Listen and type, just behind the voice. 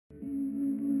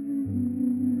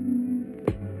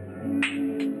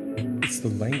the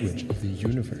language of the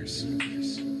universe.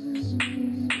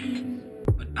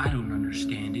 But I don't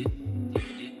understand it.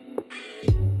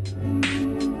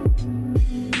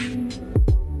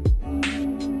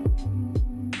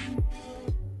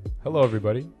 Hello,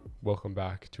 everybody. Welcome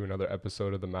back to another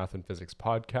episode of the Math and Physics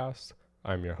Podcast.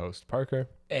 I'm your host, Parker.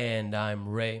 And I'm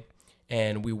Ray.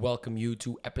 And we welcome you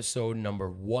to episode number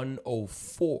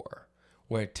 104,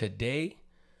 where today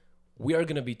we are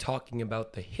going to be talking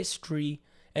about the history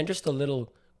and just a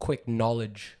little quick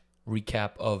knowledge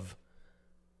recap of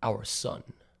our sun.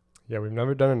 Yeah, we've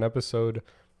never done an episode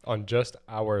on just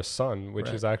our sun, which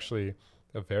Right. is actually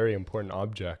a very important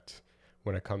object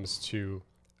when it comes to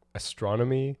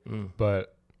astronomy,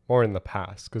 but more in the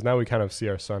past, because now we kind of see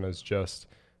our sun as just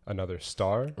another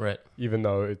star, Right. even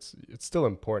though it's still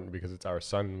important because it's our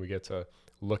sun and we get to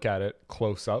look at it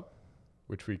close up,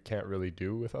 which we can't really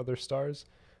do with other stars.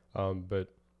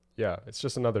 But yeah, it's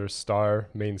just another star,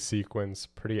 main sequence,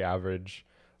 pretty average.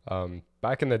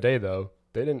 Back in the day, though,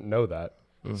 they didn't know that.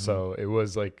 So it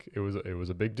was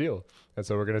a big deal. And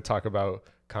so we're going to talk about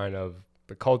kind of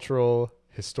the cultural,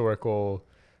 historical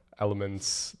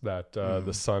elements that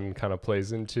the sun kind of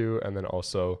plays into, and then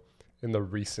also in the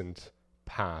recent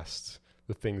past,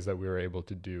 the things that we were able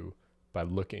to do by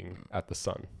looking at the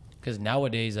sun. Because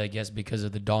nowadays, I guess because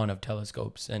of the dawn of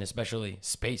telescopes, and especially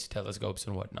space telescopes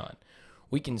and whatnot,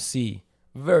 we can see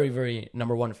very, very,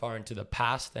 number one, far into the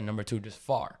past, and number two, just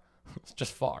far. It's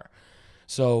just far.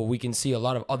 So we can see a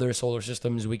lot of other solar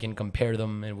systems. We can compare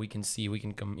them, and we can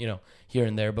come, here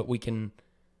and there. But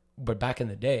back in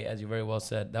the day, as you very well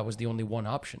said, that was the only one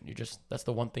option. That's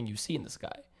the one thing you see in the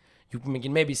sky. You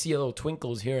can maybe see a little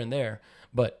twinkles here and there,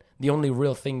 but the only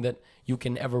real thing that you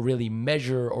can ever really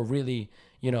measure or really,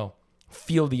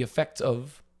 feel the effects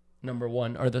of, number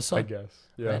one, are the sun. I guess.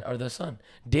 Yeah. Right? Are the sun.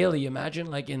 Daily,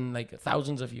 imagine in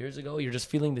thousands of years ago, you're just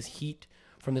feeling this heat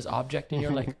from this object and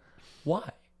you're like, why?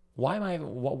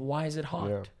 Why is it hot?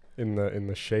 Yeah. In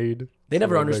the shade. They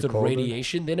never a little bit understood colder.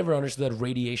 radiation. They never understood that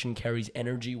radiation carries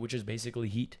energy, which is basically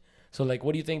heat. So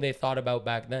what do you think they thought about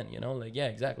back then? Yeah,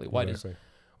 exactly. Why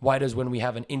does when we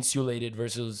have an insulated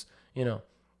versus,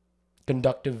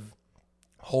 conductive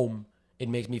home, it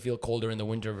makes me feel colder in the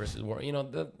winter versus warm?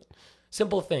 The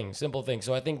simple things.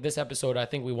 So I think this episode,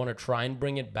 we want to try and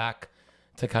bring it back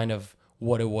to kind of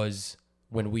what it was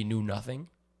when we knew nothing,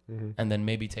 and then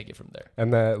maybe take it from there.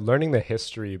 And learning the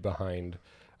history behind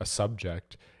a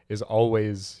subject is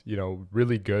always,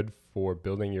 really good for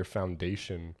building your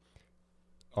foundation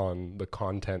on the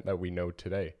content that we know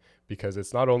today, because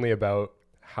it's not only about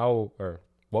how or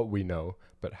what we know,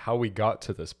 but how we got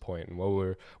to this point and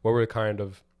what were kind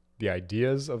of the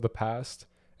ideas of the past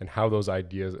and how those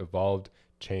ideas evolved,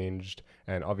 changed.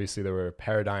 And obviously there were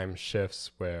paradigm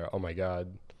shifts where, oh my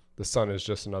God, the sun is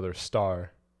just another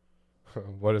star.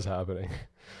 What is happening?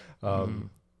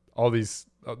 All these,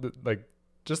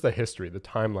 just the history, the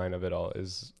timeline of it all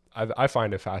is, I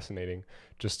find it fascinating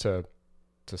just to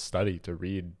study, to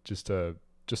read, just to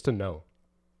know.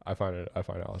 I find it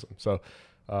awesome. So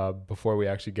before we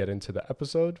actually get into the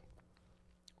episode,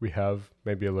 we have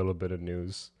maybe a little bit of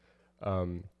news.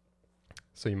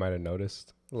 So you might have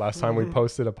noticed last time we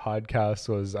posted a podcast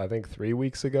was, I think, 3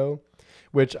 weeks ago,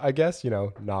 which I guess,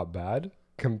 not bad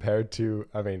compared to,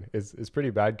 it's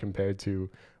pretty bad compared to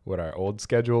what our old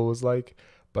schedule was like.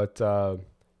 But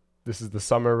this is the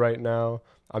summer right now.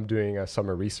 I'm doing a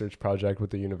summer research project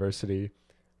with the university.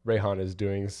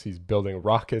 Rayhan he's building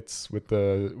rockets with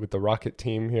the rocket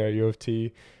team here at U of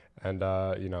T. And,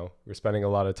 we're spending a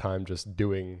lot of time just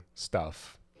doing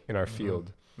stuff in our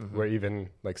field. We're even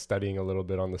studying a little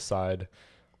bit on the side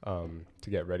to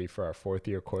get ready for our fourth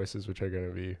year courses, which are going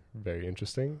to be very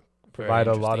interesting. Provide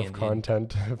a lot of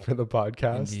content for the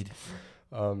podcast.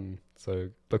 Indeed. So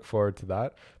look forward to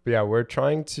that. But yeah, we're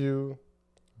trying to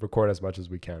record as much as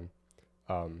we can.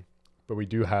 But we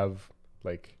do have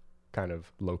kind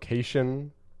of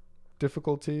location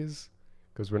difficulties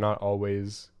because we're not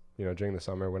always, during the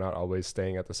summer, we're not always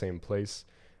staying at the same place.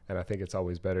 And I think it's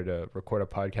always better to record a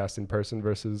podcast in person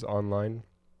versus online.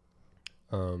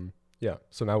 Yeah.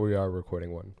 So now we are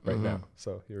recording one right now.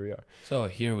 So here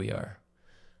we are.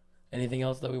 Anything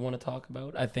else that we want to talk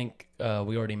about? I think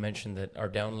we already mentioned that our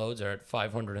downloads are at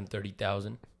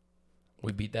 530,000.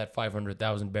 We beat that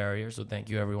 500,000 barrier, so thank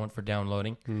you everyone for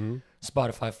downloading.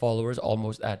 Spotify followers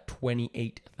almost at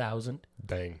 28,000.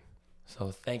 Dang. So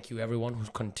thank you everyone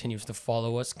who continues to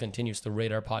follow us, continues to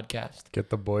rate our podcast. Get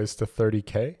the boys to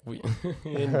 30K.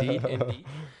 Indeed.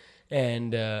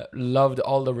 And loved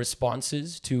all the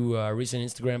responses to recent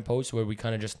Instagram posts where we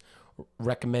kind of just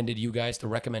recommended you guys to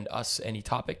recommend us any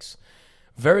topics.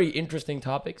 Very interesting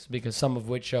topics, because some of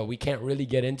which we can't really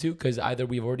get into, because either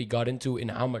we've already got into in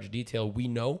how much detail we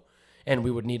know and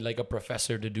we would need like a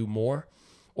professor to do more,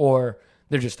 or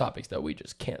they're just topics that we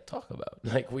just can't talk about.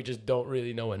 Like, we just don't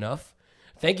really know enough.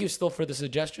 Thank you still for the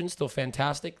suggestions. Still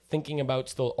fantastic. Thinking about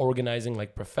still organizing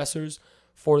like professors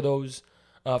for those,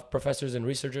 professors and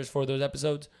researchers for those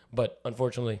episodes. But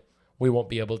unfortunately, we won't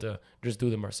be able to just do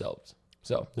them ourselves.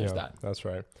 So there's that. That's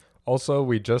right. Also,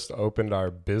 we just opened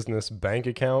our business bank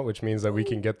account, which means that we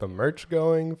can get the merch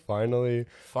going finally.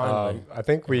 I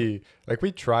think we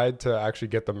tried to actually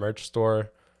get the merch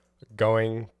store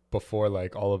going before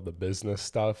like all of the business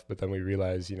stuff, but then we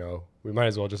realized, we might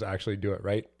as well just actually do it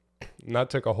right. And that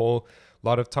took a whole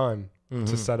lot of time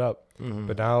to set up.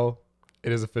 But now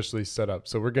it is officially set up.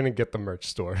 So we're going to get the merch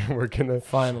store. We're going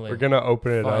to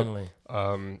open it up.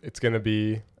 It's going to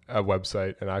be a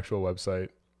website, an actual website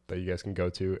that you guys can go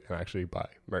to and actually buy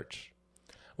merch.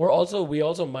 We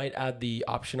also might add the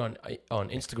option on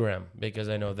Instagram, because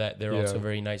I know that they're also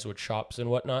very nice with shops and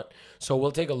whatnot. So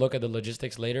we'll take a look at the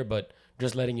logistics later, but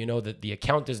just letting you know that the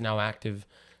account is now active.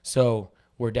 So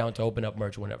we're down to open up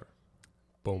merch whenever.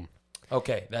 Boom.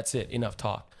 Okay, that's it. Enough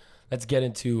talk. Let's get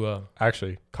into...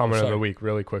 Actually, comment of the week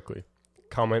really quickly.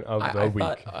 Comment of the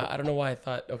week. I don't know why I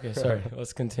thought... Okay, sorry.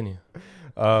 Let's continue.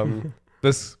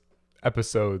 This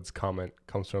episode's comment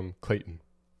comes from Clayton.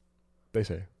 They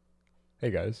say,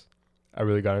 "Hey guys, I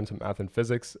really got into math and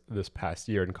physics this past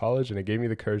year in college, and it gave me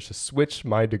the courage to switch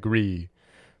my degree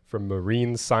from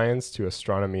marine science to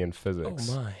astronomy and physics.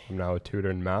 Oh my. I'm now a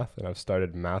tutor in math, and I've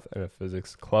started math and a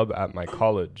physics club at my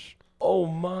college. Oh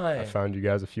my. I found you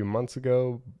guys a few months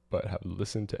ago, but have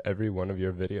listened to every one of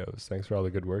your videos. Thanks for all the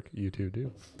good work you two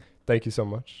do." Thank you so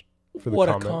much for the comment. What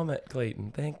a comment,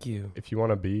 Clayton. Thank you. If you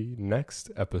want to be next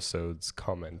episode's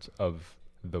comment of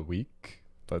the week,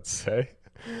 let's say,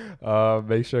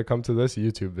 make sure to come to this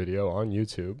YouTube video on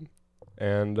YouTube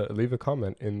and leave a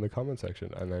comment in the comment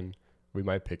section, and then we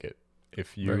might pick it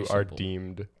if you are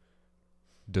deemed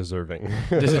deserving.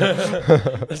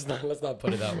 let's not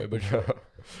put it that way, but sure.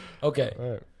 Okay,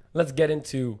 right. Let's get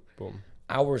into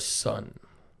our sun.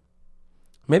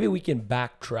 Maybe we can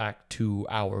backtrack to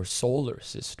our solar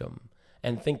system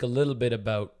and think a little bit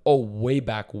about way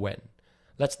back when.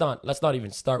 Let's not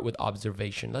even start with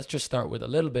observation. Let's just start with a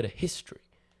little bit of history.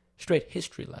 Straight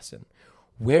history lesson.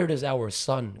 Where does our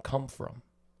sun come from?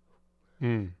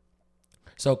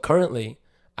 So currently,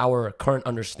 our current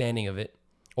understanding of it,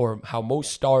 or how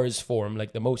most stars form,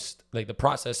 like the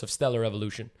process of stellar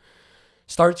evolution,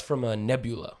 starts from a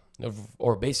nebula,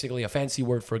 or basically a fancy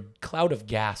word for cloud of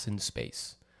gas in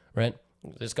space, right?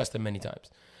 We've discussed it many times.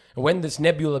 And when this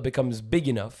nebula becomes big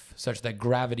enough such that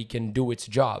gravity can do its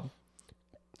job,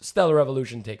 stellar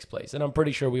evolution takes place. And I'm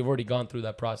pretty sure we've already gone through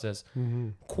that process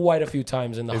quite a few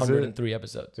times in the 103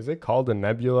 episodes. Is it called a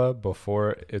nebula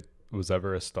before it was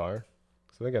ever a star?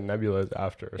 I think a nebula is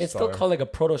after a star. It's still called like a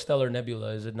protostellar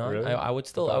nebula, is it not? Really? I would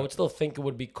still think it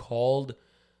would be called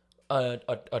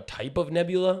a type of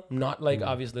nebula, not like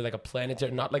obviously like a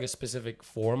planetary, not like a specific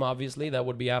form. Obviously, that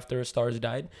would be after stars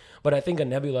died. But I think a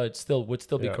nebula would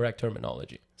still be correct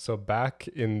terminology. So back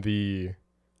in the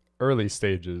early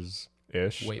stages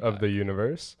of the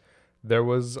universe, there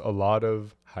was a lot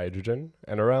of hydrogen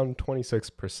and around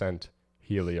 26%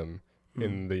 helium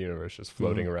in the universe just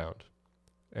floating around.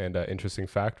 And interesting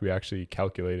fact, we actually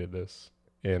calculated this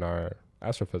in our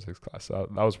astrophysics class. So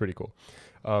that was pretty cool.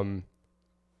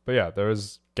 But yeah, there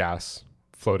is gas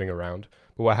floating around.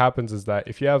 But what happens is that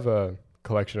if you have a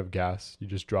collection of gas, you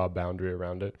just draw a boundary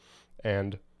around it.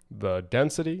 And the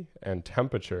density and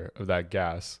temperature of that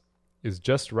gas is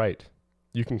just right.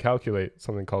 You can calculate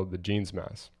something called the Jeans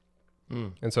mass.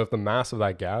 And so if the mass of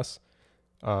that gas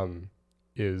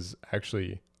is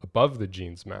actually above the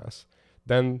Jeans mass,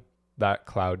 then that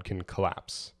cloud can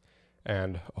collapse.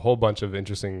 And a whole bunch of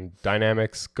interesting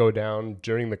dynamics go down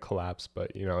during the collapse.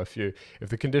 But if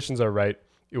the conditions are right,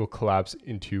 it will collapse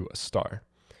into a star.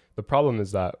 The problem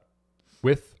is that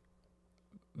with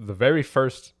the very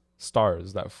first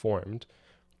stars that formed,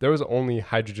 there was only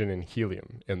hydrogen and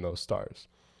helium in those stars,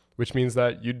 which means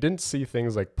that you didn't see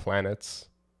things like planets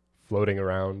floating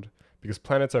around, because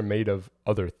planets are made of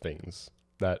other things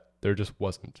that there just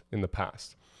wasn't in the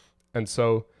past. And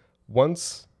so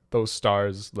once those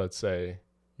stars, let's say,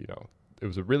 it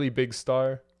was a really big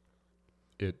star,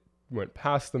 it went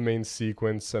past the main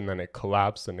sequence and then it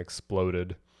collapsed and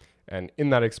exploded. And in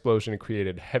that explosion, it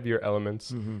created heavier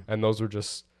elements, and those were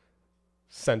just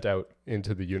sent out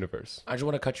into the universe. I just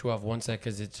want to cut you off one sec,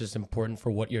 because it's just important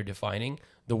for what you're defining.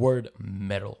 The word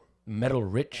metal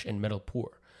rich and metal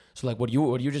poor. So like what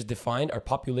you just defined are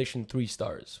population 3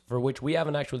 stars, for which we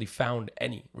haven't actually found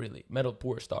any really metal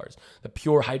poor stars, the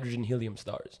pure hydrogen helium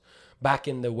stars. Back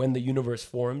in when the universe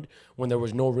formed, when there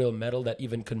was no real metal that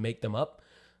even could make them up,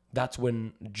 that's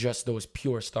when just those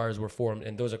pure stars were formed,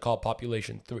 and those are called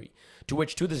population 3. To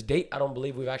which to this date, I don't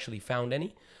believe we've actually found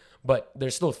any, but they're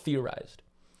still theorized.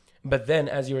 But then,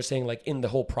 as you were saying, like in the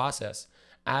whole process,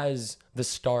 as the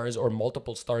stars or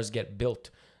multiple stars get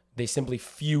built, they simply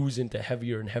fuse into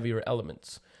heavier and heavier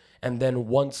elements. And then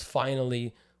once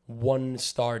finally one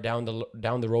star down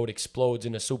the road explodes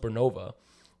in a supernova,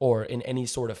 or in any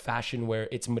sort of fashion where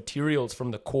its materials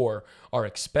from the core are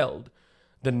expelled,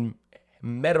 the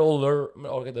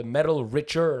metal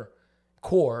richer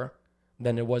core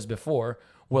than it was before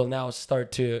will now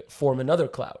start to form another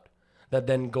cloud that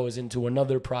then goes into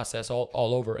another process all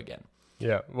over again.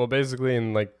 Yeah, well, basically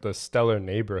in like the stellar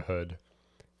neighborhood,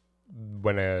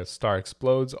 when a star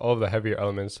explodes, all of the heavier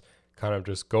elements kind of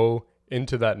just go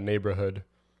into that neighborhood,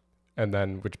 and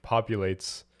then which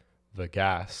populates the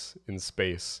gas in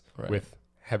space with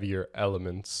heavier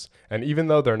elements. And even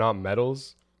though they're not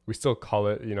metals, we still call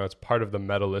it, it's part of the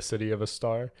metallicity of a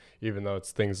star, even though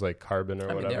it's things like carbon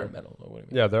or whatever. They are metal. What do you mean?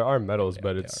 Yeah, there are metals,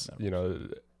 but it's,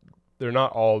 they're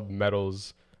not all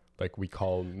metals like we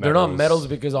call metals. They're not metals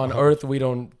because on Earth we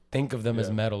don't think of them as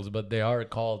metals, but they are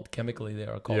called, chemically, they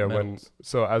are called metals.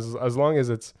 As long as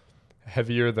it's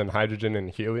heavier than hydrogen and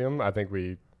helium, I think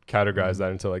we categorize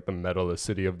that into like the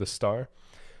metallicity of the star.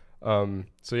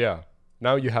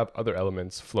 Now you have other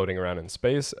elements floating around in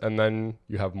space, and then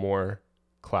you have more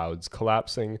clouds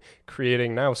collapsing,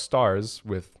 creating now stars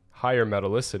with higher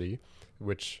metallicity,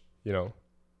 which,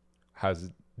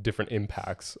 has different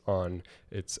impacts on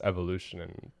its evolution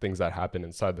and things that happen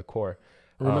inside the core.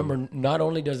 Remember, not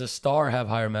only does a star have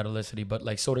higher metallicity, but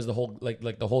like so does the whole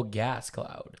the whole gas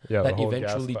cloud that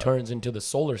eventually turns into the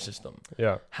solar system.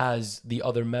 Yeah, has the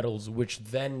other metals, which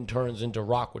then turns into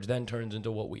rock, which then turns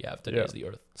into what we have today as the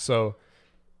Earth. So,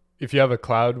 if you have a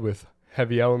cloud with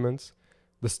heavy elements,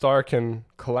 the star can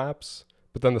collapse,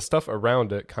 but then the stuff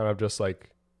around it kind of just like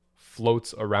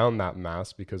floats around that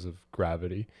mass because of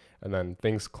gravity, and then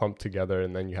things clump together,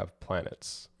 and then you have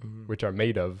planets, which are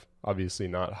made of, obviously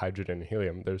not hydrogen and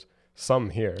helium. There's some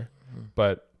here,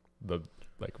 but the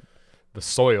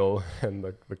soil and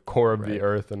the core of the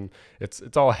Earth, and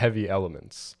it's all heavy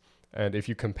elements. And if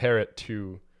you compare it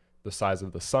to the size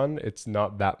of the sun, it's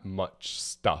not that much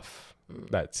stuff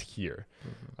that's here.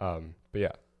 But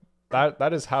yeah,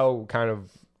 that is how kind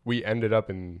of we ended up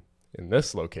in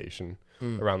this location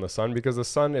around the sun, because the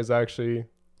sun is actually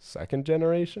third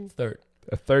generation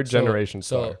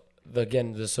star.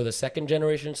 So the second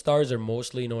generation stars are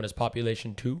mostly known as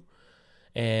population 2,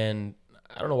 and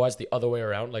I don't know why it's the other way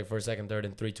around, like first, second, third,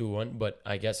 and 3, 2, 1. But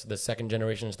I guess the second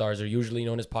generation stars are usually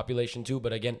known as population 2.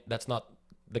 But again, that's not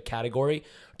the category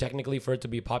technically for it to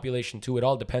be population 2. It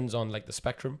all depends on like the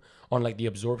spectrum, on like the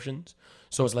absorptions.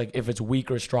 So it's like if it's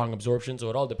weak or strong absorption. So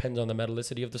it all depends on the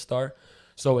metallicity of the star.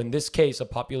 So in this case, a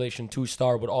population 2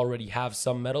 star would already have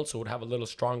some metal, so it would have a little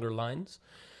stronger lines.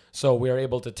 So we are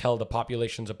able to tell the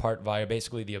populations apart via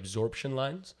basically the absorption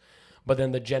lines. But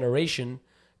then the generation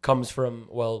comes from,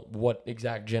 well, what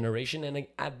exact generation? And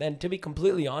then to be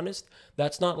completely honest,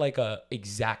 that's not like a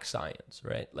exact science,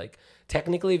 right? Like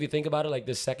technically, if you think about it, like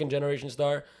this second generation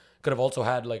star could have also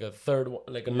had like a third one,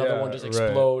 like another one just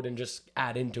explode and just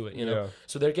add into it,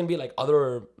 So there can be like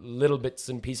other little bits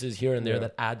and pieces here and there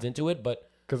that adds into it, but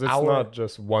because it's not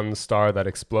just one star that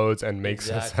explodes and makes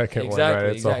a second one,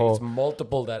 right? It's a whole... It's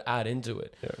multiple that add into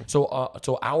it. Yeah.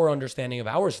 So our understanding of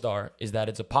our star is that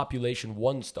it's a population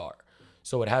 1 star.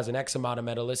 So it has an X amount of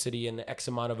metallicity and X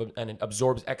amount of, and it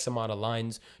absorbs X amount of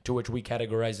lines, to which we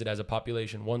categorize it as a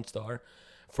population 1 star,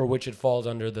 for which it falls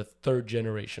under the third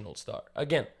generational star.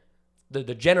 Again,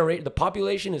 the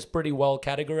population is pretty well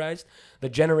categorized. The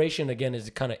generation, again, is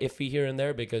kind of iffy here and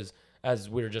there because, as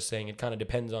we were just saying, it kind of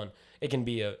depends on, it can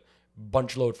be a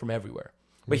bunch load from everywhere.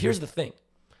 But here's the thing.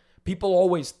 People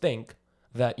always think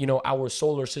that, our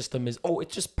solar system is,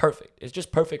 it's just perfect. It's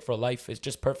just perfect for life. It's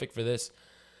just perfect for this.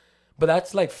 But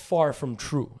that's like far from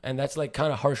true. And that's like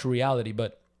kind of harsh reality.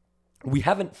 But we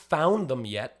haven't found them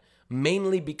yet,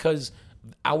 mainly because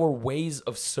our ways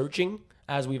of searching,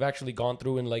 as we've actually gone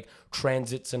through in like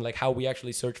transits and like how we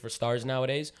actually search for stars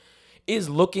nowadays, is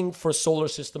looking for solar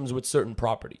systems with certain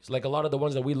properties. Like a lot of the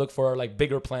ones that we look for are like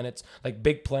bigger planets, like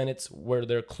big planets where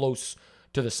they're close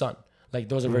to the sun. Like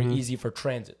those are very easy for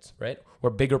transits, right?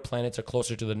 Where bigger planets are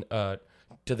closer to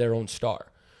their own star.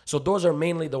 So those are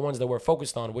mainly the ones that we're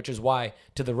focused on, which is why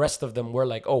to the rest of them, we're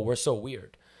like, we're so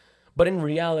weird. But in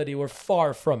reality, we're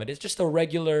far from it. It's just a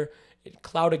regular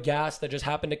cloud of gas that just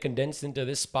happened to condense into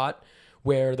this spot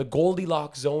where the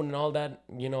Goldilocks zone and all that,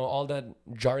 all that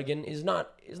jargon is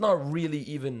not really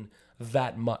even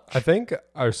that much. I think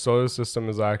our solar system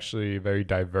is actually very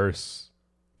diverse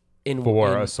in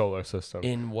a solar system.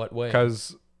 In what way?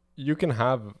 Because you can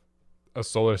have a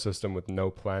solar system with no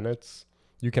planets.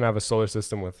 You can have a solar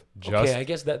system with just... Okay, I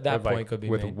guess that point could be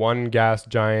with made. one gas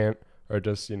giant or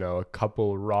just, a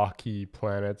couple rocky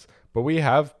planets. But we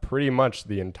have pretty much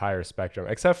the entire spectrum,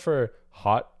 except for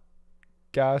hot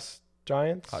gas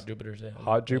giants. Hot Jupiters, yeah.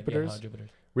 Hot Jupiters. Yeah, hot Jupiters.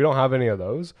 We don't have any of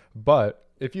those. But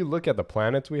if you look at the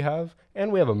planets we have,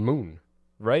 and we have a moon,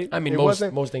 right? I mean, most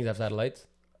things have satellites.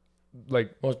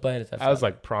 Like most planets have as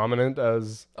satellites. Prominent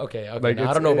as okay. Like now,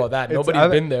 I don't know about that.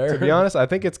 Nobody's been there. To be honest, I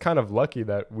think it's kind of lucky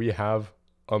that we have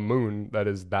a moon that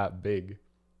is that big.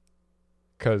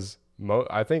 Because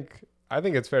I think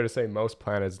it's fair to say most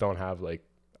planets don't have like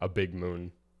a big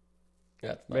moon.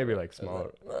 Yeah, maybe like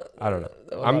smaller. I don't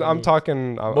know. I'm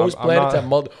talking. Most planets have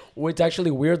multiple. It's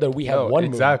actually weird that we have one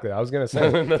moon. Exactly. I was gonna say.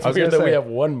 That's weird that we have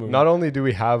one moon. Not only do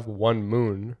we have one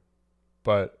moon,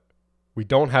 but we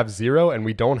don't have zero, and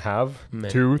we don't have many.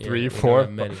 2, 3, 4.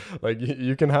 Like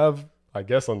you can have, I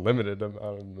guess, unlimited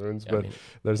amount of moons, but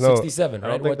there's 67, right?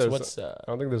 I don't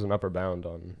think there's an upper bound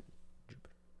on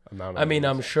amount of moons.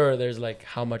 I'm sure there's like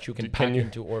how much you can pack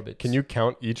into orbits. Can you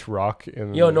count each rock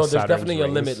in there's definitely a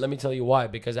limit. Let me tell you why.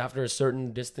 Because after a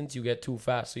certain distance, you get too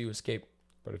fast, so you escape.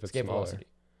 But if it's escape smaller. velocity.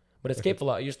 But escape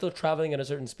velocity, you're still traveling at a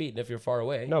certain speed, and if you're far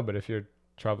away. No, but if you're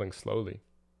traveling slowly.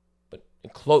 But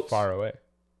close. Far away.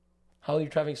 How are you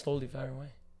traveling slowly far away?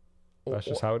 That's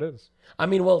just how it is. I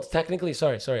mean, well, technically,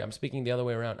 sorry. I'm speaking the other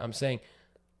way around. I'm saying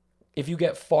if you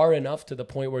get far enough to the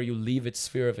point where you leave its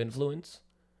sphere of influence,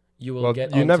 you will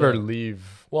get... You never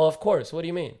leave. Well, of course. What do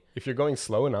you mean? If you're going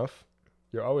slow enough,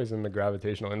 you're always in the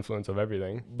gravitational influence of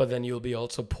everything. But then you'll be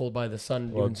also pulled by the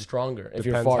sun even stronger if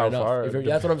you're Depends far how enough. far.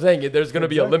 That's what I'm saying. There's going to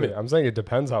be a limit. I'm saying it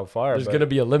depends how far. There's going to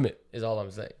be a limit is all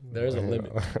I'm saying. There is a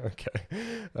limit. Okay.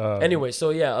 Anyway,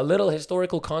 so yeah, a little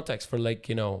historical context for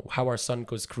how our sun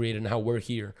was created and how we're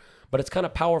here. But it's kind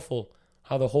of powerful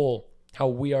how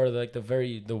we are like the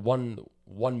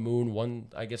one moon,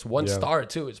 one star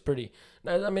too. It's pretty.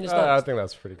 I mean, it's not. I think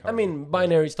that's pretty common. I mean,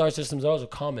 binary star systems are also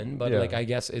common, but I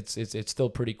guess it's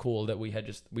still pretty cool that we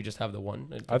just have the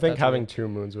one. I think having 2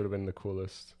 moons would have been the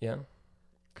coolest. Yeah.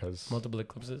 Because multiple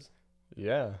eclipses.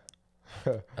 Yeah.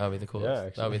 That would be the coolest. Yeah,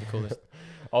 that would be the coolest.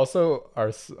 Also,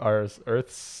 our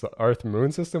Earth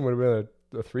moon system would have been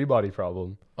a 3-body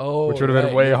problem. Oh, which would have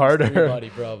been way harder. 3-body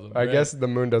problem. I guess the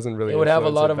moon doesn't really. It would have a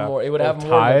lot of more. It would have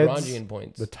more Lagrangian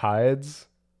points. The tides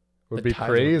would be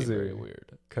crazy. Would be very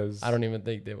weird. Because I don't even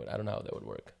think they would. I don't know how that would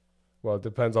work. Well, it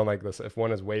depends on like this. If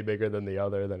one is way bigger than the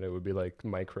other, then it would be like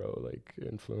micro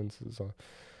influences on.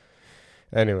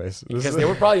 Anyways, because they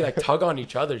would probably like tug on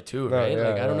each other too, right?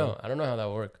 I don't know. I don't know how that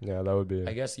would work. Yeah, that would be.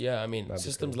 I guess I mean,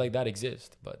 systems like that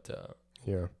exist, but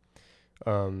yeah.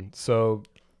 So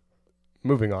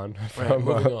moving on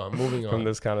from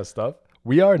this kind of stuff,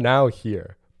 we are now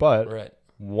here, but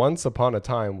once upon a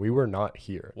time we were not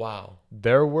here. Wow.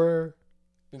 There were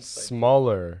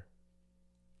smaller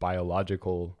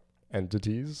biological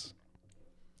entities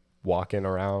walking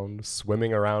around,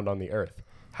 swimming around on the earth.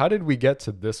 How did we get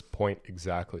to this point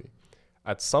exactly?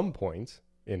 At some point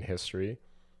in history,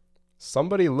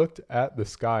 somebody looked at the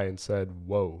sky and said,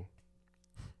 "Whoa,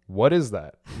 what is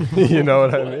that?" You know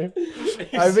what I mean?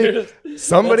 I mean,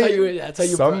 somebody had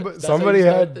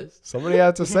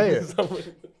to say it.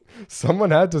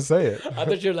 Someone had to say it. I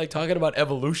thought you were like talking about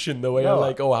evolution the way you're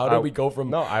like, oh, how did we go from...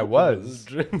 No, I was.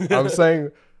 I'm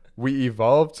saying we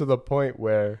evolved to the point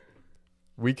where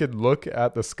we could look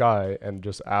at the sky and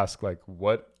just ask, like,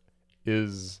 what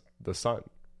is the sun?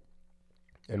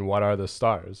 And what are the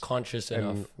stars? Conscious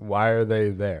enough. And why are they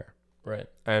there? Right.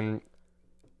 And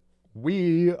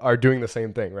we are doing the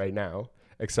same thing right now,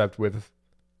 except with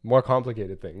more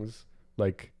complicated things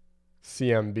like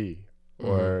CMB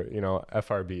or,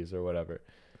 FRBs or whatever.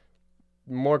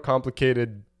 More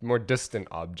complicated, more distant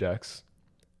objects.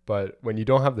 But when you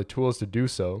don't have the tools to do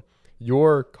so,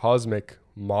 your cosmic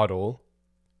model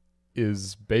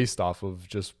is based off of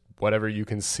just whatever you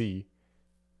can see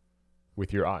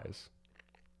with your eyes,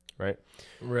 right?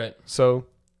 Right. So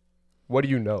what do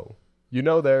you know? You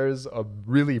know there's a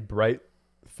really bright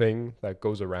thing that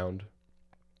goes around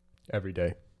every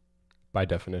day, by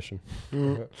definition.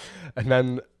 And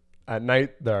then at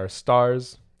night, there are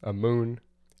stars, a moon,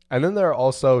 and then there are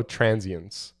also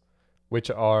transients, which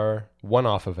are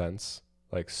one-off events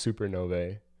like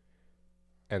supernovae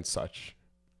and such.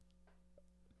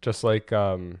 Just like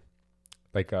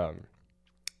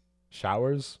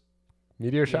showers,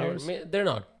 Meteor showers? They're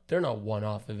not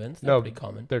one-off events. They're No, pretty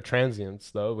common. they're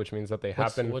transients though, which means that they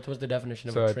happen. What's the definition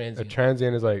of So a a transient?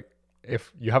 transient is like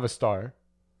if you have a star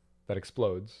that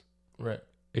explodes, Right.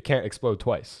 it can't explode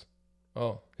twice.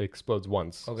 Oh. It explodes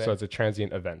once. Okay. So it's a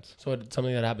transient event. So it's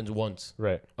something that happens once.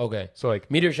 Right. Okay. So like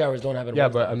Meteor showers don't happen yeah,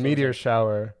 once. but a meteor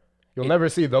shower, you'll never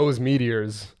see those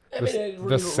meteors. I mean, it the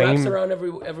wraps same around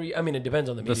every. I mean, it depends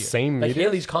on the meteor. the same like meteor.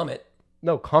 Halley's Comet.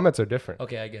 No, comets are different.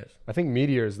 Okay, I guess. I think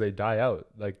meteors they die out.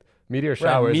 Like meteor Right.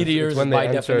 showers, Meteors it's when by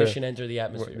they definition enter the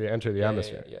enter, atmosphere. they enter the Yeah,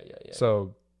 atmosphere. Yeah.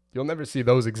 So you'll never see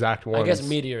those exact ones. I guess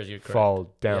meteors. You're correct.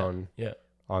 fall down Yeah.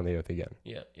 on the earth again.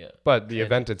 Yeah. But the And-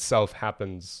 event itself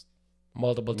happens.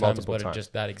 Multiple times, Multiple but times. It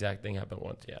just that exact thing happened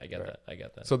once. Yeah, I get Right. that. I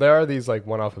get that. So there are these like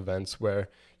one-off events where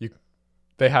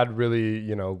they had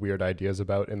really weird ideas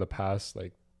about in the past,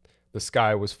 like the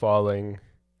sky was falling,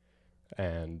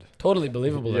 and Totally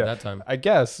believable Yeah. at that time. I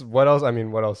guess what else? I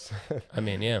mean, what else I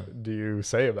mean, yeah. do you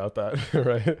say about that,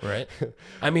 right? Right.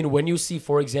 I mean, when you see,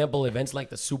 for example, events like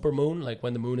the supermoon, like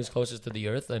when the moon is closest to the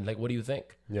earth, and like, what do you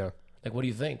think? Yeah. Like, what do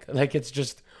you think? Like, it's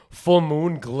just full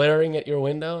moon glaring at your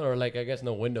window, or like, I guess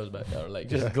no windows back there, like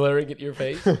just glaring at your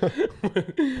face.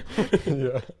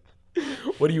 Yeah.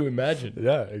 What do you imagine?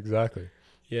 Yeah. Exactly.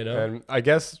 You know? And I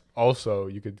guess also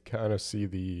you could kind of see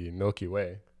the Milky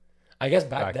Way. I guess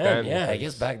back then, yeah. I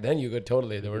because- guess back then you could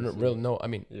totally. There were I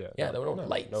mean, Yeah. there were no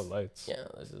lights. No lights. Yeah,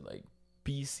 this is like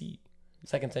BC,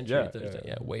 second century. Yeah, Thursday.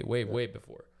 yeah. Yeah, way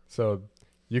before. So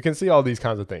you can see all these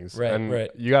kinds of things. Right, And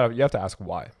right. you have to ask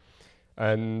why.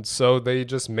 And so they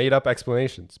just made up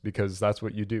explanations because that's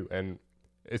what you do. And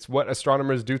it's what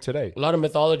astronomers do today. A lot of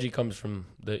mythology comes from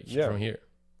Yeah. from here.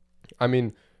 I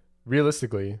mean,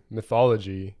 realistically,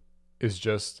 mythology is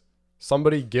just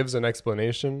somebody gives an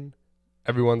explanation.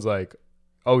 Everyone's like,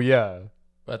 oh yeah,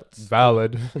 That's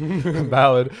valid,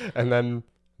 valid. And then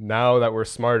now that we're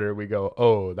smarter, we go,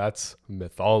 oh, that's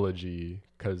mythology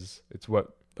because it's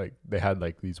what like they had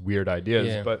like these weird ideas.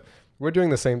 Yeah. But we're doing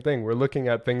the same thing. We're looking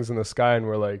at things in the sky and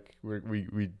we're like,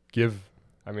 we give.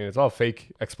 I mean, it's all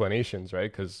fake explanations, right?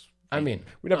 Because I mean,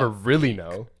 we never really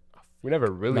know. We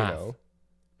never really Math. know.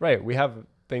 Right. We have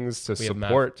things to We have math.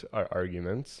 support our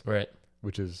arguments, right.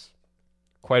 which is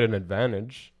quite an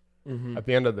advantage. Mm-hmm. At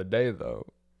the end of the day, though,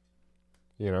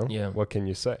 Yeah. what can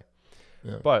you say?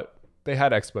 Yeah. But they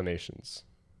had explanations.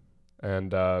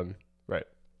 And, right.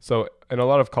 So in a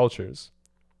lot of cultures,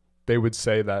 they would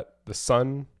say that the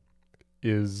sun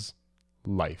is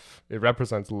life. It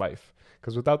represents life.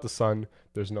 Because without the sun,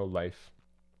 there's no life.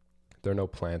 There are no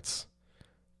plants.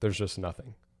 There's just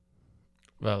nothing.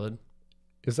 Valid.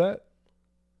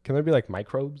 Can there be like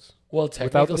microbes? Well, Without the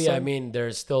technically, I sun? mean,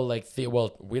 there's still like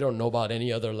we don't know about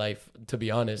any other life, to be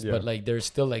honest. Yeah. But like, there's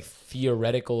still like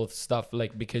theoretical stuff,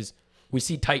 like because we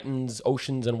see titans,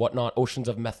 oceans, and whatnot, oceans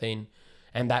of methane,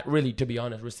 and that really, to be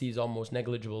honest, receives almost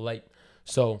negligible light.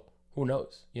 So who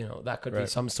knows? That could be Right.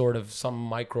 some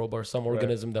microbe or some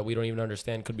organism that we don't even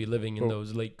understand could be living in Well,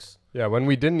 those lakes. Yeah, when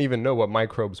we didn't even know what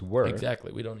microbes were.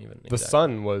 Exactly. We don't even. The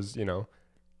sun was,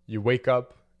 you wake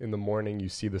up in the morning, you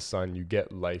see the sun, you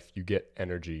get life, you get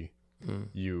energy. Mm.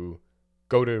 You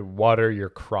go to water your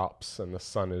crops and the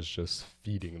sun is just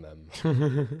feeding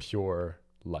them pure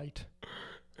light.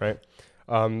 Right?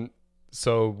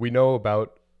 So we know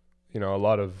about, a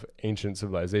lot of ancient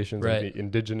civilizations, Right. like the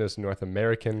indigenous North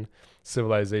American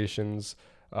civilizations.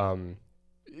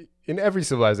 In every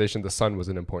civilization, the sun was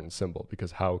an important symbol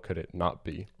because how could it not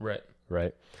be? Right.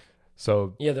 Right?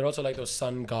 So Yeah, they're also like those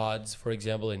sun gods, for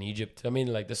example, in Egypt. I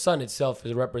mean, like the sun itself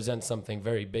represents something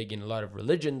very big in a lot of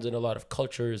religions and a lot of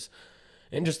cultures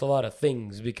and just a lot of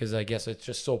things because I guess it's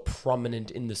just so prominent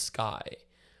in the sky,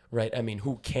 right? I mean,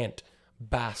 who can't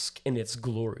bask in its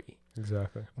glory?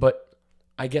 exactly. But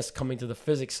I guess coming to the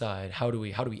physics side, how do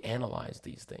we analyze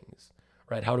these things,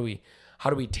 right? How do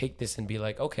we take this and be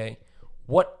like, okay,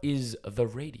 what is the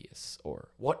radius or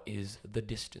what is the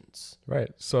distance?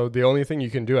 Right. So the only thing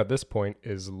you can do at this point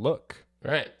is look.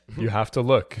 Right. You have to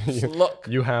look. Just look.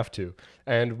 You have to.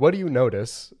 And what do you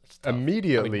notice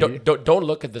immediately? I mean, don't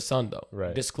look at the sun though.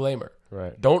 Right. Disclaimer.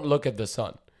 Right. Don't look at the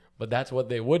sun. But that's what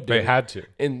they would do. They had to.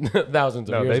 in thousands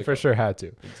of No, years they ago. for sure had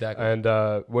to. Exactly. And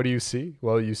what do you see?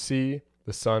 Well, you see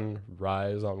the sun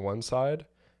rise on one side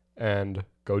and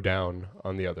go down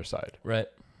on the other side. Right.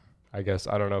 I guess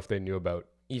I don't know if they knew about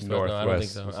East West. No, I don't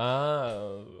think so.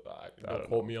 Northwest. Don't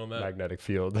quote me on that. magnetic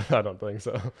field. I don't think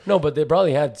so. No, but they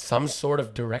probably had some sort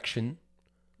of direction.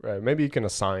 Right. Maybe you can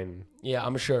assign. Yeah,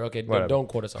 I'm sure. Okay, Whatever. don't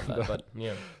quote us on that. But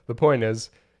yeah. The point is,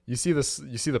 you see this.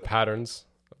 You see the patterns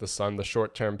of the sun, the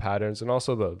short-term patterns, and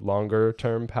also the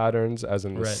longer-term patterns, as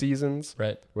in the Right. seasons,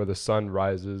 Right. where the sun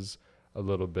rises a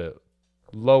little bit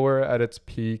lower at its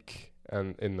peak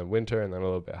and in the winter, and then a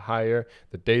little bit higher.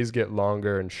 The days get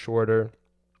longer and shorter.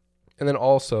 And then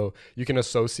also you can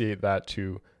associate that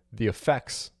to the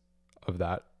effects of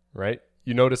that, right?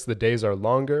 You notice the days are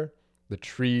longer, the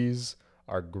trees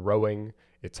are growing,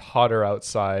 it's hotter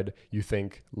outside. You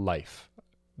think life.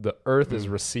 The earth is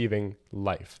receiving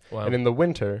life. Wow. And in the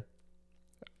winter,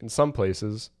 in some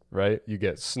places, right, you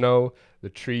get snow, the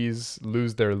trees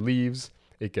lose their leaves,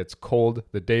 it gets cold,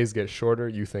 the days get shorter,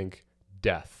 you think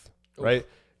death, right?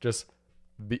 Just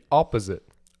the opposite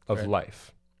of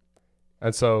life.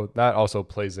 And so that also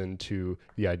plays into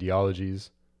the ideologies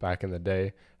back in the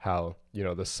day, how, you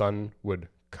know, the sun would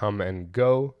come and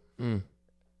go.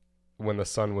 When the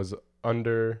sun was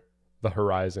under the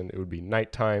horizon, it would be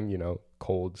nighttime, you know,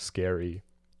 cold, scary,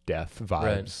 death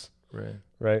vibes.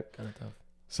 Right? Kind of tough.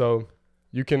 So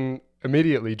you can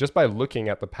immediately, just by looking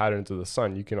at the patterns of the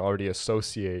sun, you can already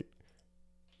associate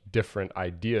different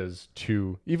ideas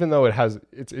to, even though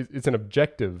it's an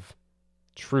objective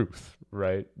truth,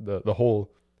 right? The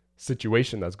whole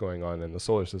situation that's going on in the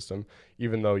solar system,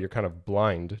 even though you're kind of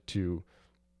blind to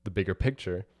the bigger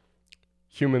picture,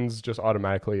 humans just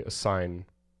automatically assign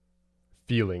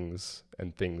feelings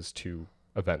and things to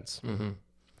events.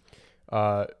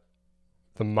 The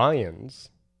Mayans,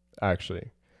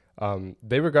 actually,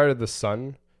 they regarded the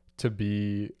sun to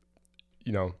be,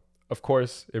 you know, of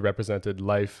course, it represented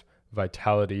life,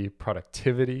 vitality,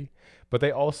 productivity, but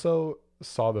they also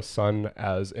saw the sun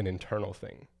as an internal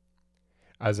thing,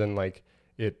 as in like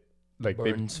it, like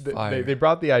they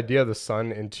brought the idea of the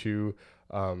sun into,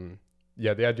 the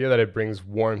idea that it brings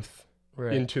warmth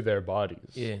into their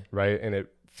bodies, right, and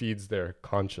it feeds their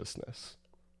consciousness.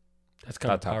 That's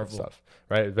kind of powerful stuff,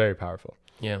 right? Very powerful.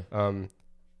 Yeah.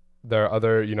 There are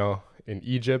other, you know, in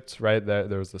Egypt, right?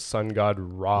 There was the sun god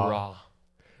Ra.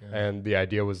 And the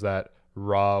idea was that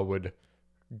Ra would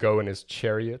go in his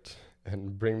chariot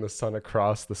and bring the sun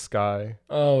across the sky.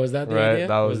 Oh, was that the idea?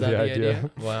 That was the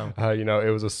idea. Wow. You know, it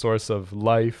was a source of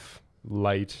life,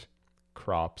 light,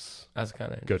 crops. That's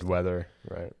kind of good weather,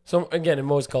 right? So again, in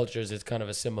most cultures, it's kind of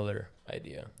a similar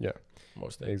idea. Yeah.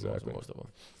 Most of them.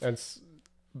 And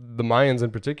the Mayans in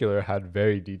particular had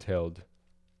very detailed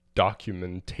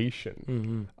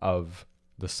documentation of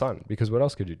the sun, because what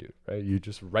else could you do, right? You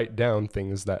just write down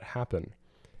things that happen,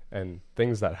 and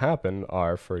things that happen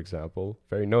are, for example,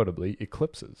 very notably,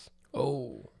 eclipses.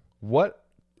 What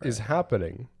is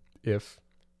happening if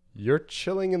you're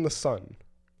chilling in the sun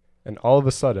and all of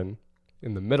a sudden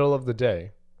in the middle of the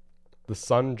day the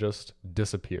sun just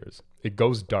disappears, it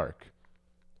goes dark,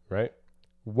 right?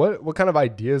 What kind of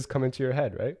ideas come into your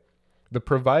head, right? The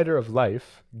provider of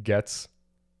life gets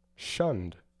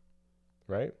shunned,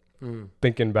 right?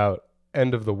 Thinking about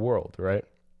end of the world, right?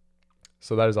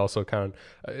 So that is also kind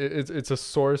of, it's a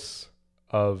source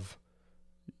of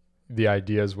the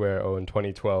ideas where, in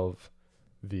 2012,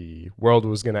 the world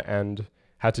was going to end,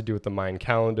 had to do with the Mayan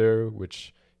calendar,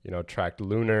 which, you know, tracked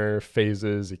lunar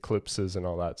phases, eclipses, and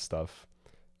all that stuff.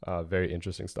 Very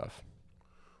interesting stuff.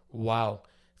 Wow.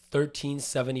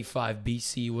 1375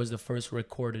 BC was the first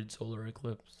recorded solar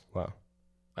eclipse. Wow.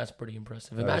 That's pretty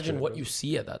impressive. Imagine what you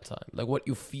see at that time, like what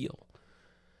you feel.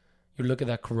 You look at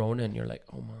that corona and you're like,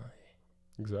 oh my.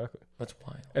 Exactly. That's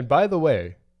wild. And by the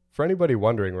way, for anybody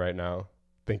wondering right now,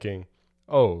 thinking,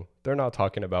 oh, they're not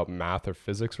talking about math or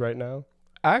physics right now.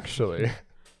 Actually,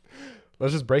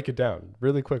 let's just break it down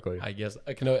really quickly. I guess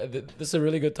this is a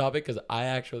really good topic because I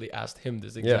actually asked him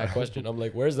this exact question. I'm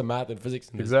like, where's the math and physics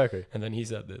in this? Exactly. And then he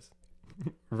said this.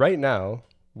 Right now,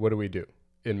 what do we do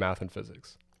in math and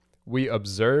physics? We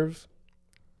observe,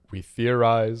 we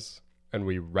theorize, and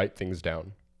we write things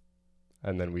down.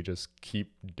 And then we just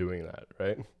keep doing that,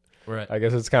 right? Right. I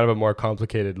guess it's kind of a more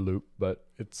complicated loop, but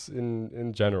it's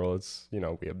in general, it's, you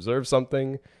know, we observe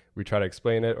something, we try to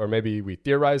explain it, or maybe we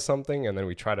theorize something and then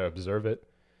we try to observe it.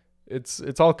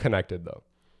 It's all connected though.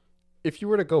 If you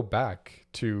were to go back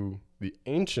to the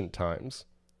ancient times,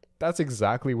 that's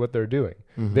exactly what they're doing.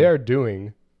 They are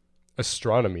doing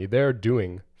astronomy, they're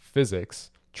doing physics,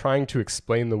 trying to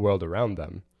explain the world around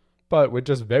them, but with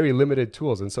just very limited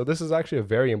tools. And so this is actually a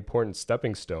very important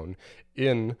stepping stone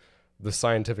in the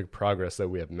scientific progress that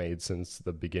we have made since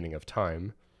the beginning of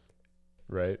time,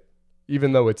 right?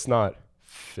 Even though it's not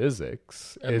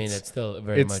physics, it's still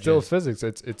very much still physics.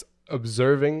 It's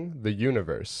observing the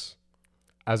universe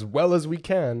as well as we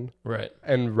can, right?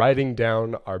 And writing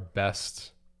down our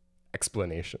best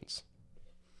explanations.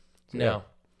 Now,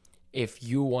 if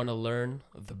you want to learn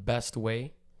the best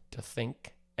way to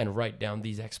think and write down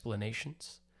these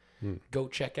explanations, go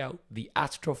check out the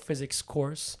astrophysics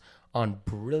course on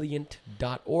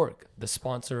brilliant.org, the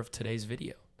sponsor of today's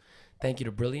video. thank you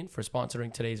to Brilliant for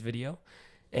sponsoring today's video.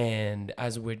 And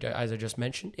as I just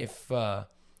mentioned, if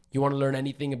you want to learn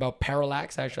anything about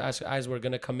parallax, as we're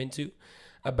going to come into,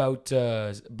 about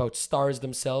stars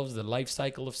themselves, the life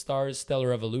cycle of stars,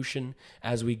 stellar evolution,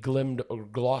 as we glimmed or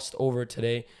glossed over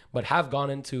today, but have gone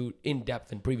into in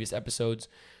depth in previous episodes,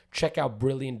 check out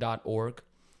brilliant.org.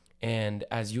 And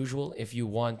as usual, if you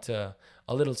want a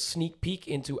little sneak peek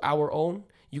into our own,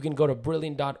 you can go to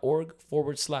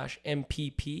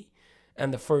brilliant.org/MPP.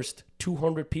 And the first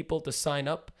 200 people to sign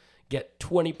up get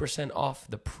 20% off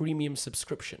the premium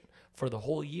subscription for the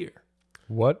whole year.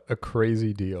 What a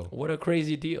crazy deal. What a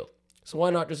crazy deal. So why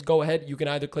not just go ahead? You can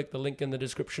either click the link in the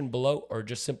description below or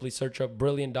just simply search up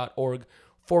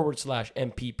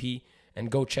brilliant.org/MPP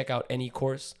and go check out any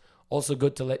course. Also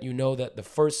good to let you know that the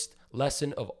first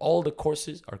lesson of all the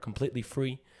courses are completely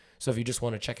free. So if you just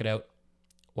want to check it out,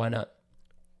 why not?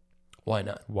 Why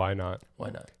not? Why not? Why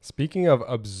not? Speaking of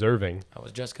observing, I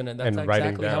was just gonna. and That's writing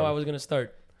exactly how down. I was gonna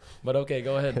start. But okay,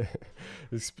 go ahead.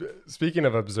 Speaking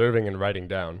of observing and writing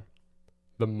down,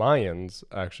 the Mayans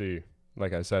actually,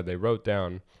 like I said, they wrote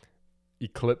down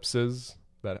eclipses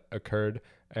that occurred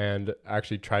and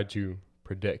actually tried to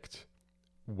predict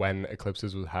when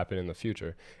eclipses would happen in the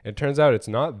future. It turns out it's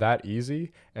not that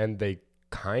easy, and they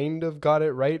kind of got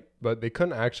it right, but they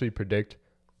couldn't actually predict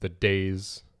the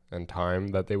days and time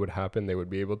that they would happen. They would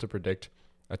be able to predict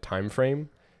a time frame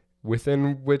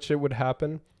within which it would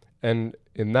happen, and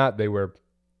in that they were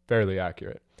fairly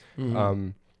accurate. Mm-hmm.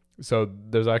 So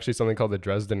there's actually something called the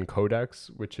Dresden Codex,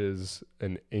 which is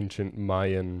an ancient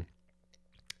Mayan,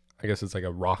 I guess it's like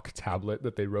a rock tablet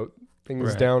that they wrote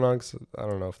things down on. 'Cause I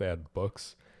don't know if they had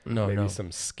books. Maybe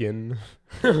some skin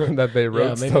that they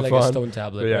wrote maybe stuff like on. a stone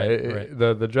tablet. But yeah, right.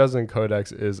 The Dresden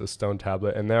Codex is a stone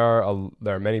tablet, and there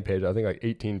are many pages. I think like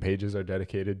 18 pages are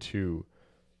dedicated to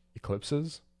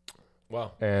eclipses.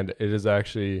 Wow. And it is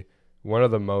actually one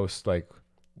of the most like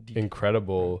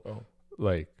incredible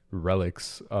like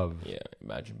relics of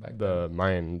imagine back the then.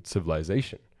 Mayan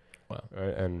civilization. Wow.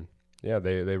 Right? And yeah,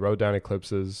 they wrote down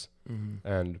eclipses,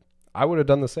 and I would have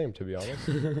done the same, to be honest.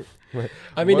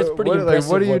 I mean, it's pretty impressive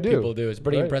what what do? people do. It's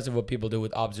pretty Right. impressive what people do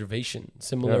with observation.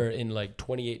 Similar in like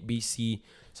 28 BC,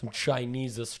 some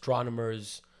Chinese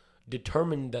astronomers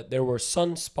determined that there were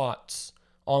sunspots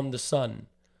on the sun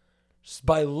just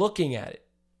by looking at it.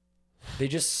 They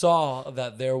just saw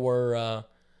that there were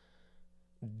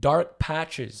dark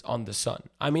patches on the sun.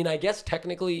 I mean, I guess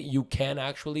technically you can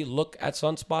actually look at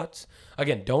sunspots.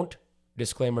 Again, don't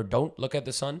look at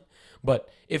the sun. But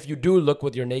if you do look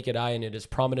with your naked eye and it is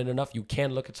prominent enough, you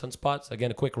can look at sunspots.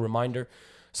 Again, a quick reminder,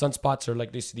 sunspots are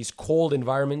like these cold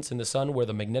environments in the sun where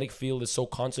the magnetic field is so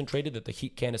concentrated that the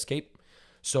heat can't escape.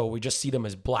 So we just see them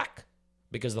as black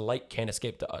because the light can't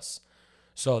escape to us.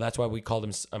 So that's why we call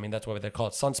them, that's why they call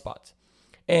it sunspots.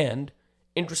 And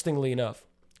interestingly enough,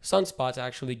 sunspots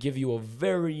actually give you a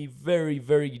very, very,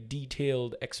 very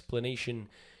detailed explanation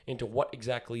into what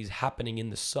exactly is happening in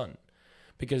the sun.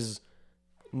 Because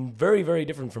very, very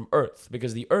different from Earth.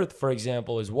 Because the Earth, for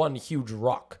example, is one huge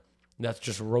rock that's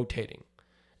just rotating.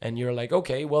 And you're like,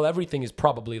 okay, well, everything is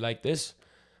probably like this.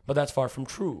 But that's far from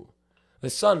true. The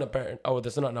sun,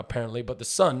 the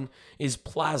sun is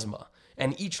plasma.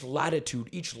 And each latitude,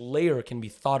 each layer can be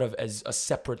thought of as a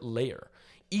separate layer.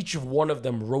 Each of one of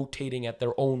them rotating at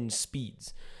their own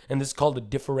speeds. And this is called the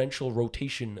differential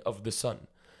rotation of the sun.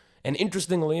 And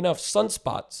interestingly enough,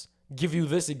 sunspots give you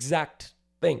this exact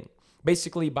thing.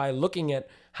 Basically, by looking at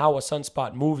how a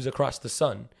sunspot moves across the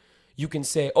sun, you can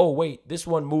say, oh, wait, this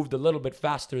one moved a little bit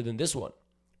faster than this one,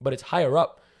 but it's higher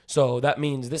up. So that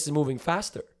means this is moving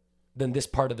faster than this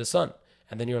part of the sun.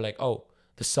 And then you're like, oh,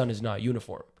 the sun is not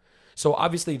uniform. So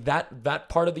obviously that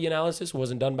part of the analysis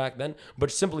wasn't done back then,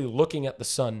 but simply looking at the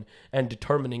sun and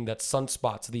determining that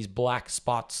sunspots, these black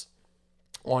spots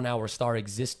on our star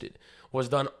existed, was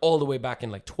done all the way back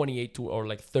in like 28 to or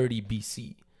like 30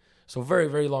 BC. So very,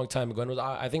 very long time ago. And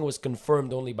I think it was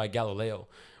confirmed only by Galileo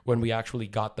when we actually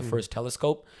got the first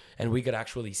telescope and we could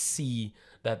actually see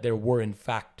that there were in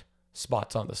fact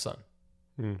spots on the sun.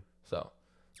 So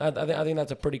I think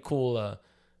that's a pretty cool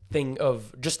thing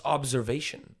of just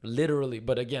observation, literally.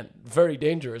 But again, very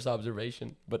dangerous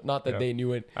observation, but not that they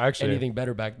knew anything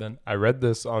better back then. I read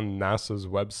this on NASA's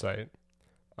website,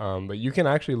 but you can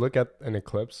actually look at an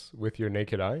eclipse with your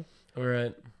naked eye. All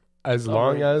right. As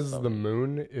long as the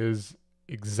moon is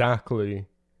exactly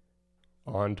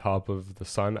on top of the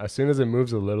sun. As soon as it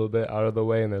moves a little bit out of the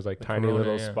way and there's like tiny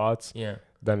little spots,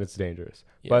 then it's dangerous.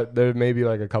 But there may be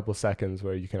like a couple seconds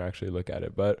where you can actually look at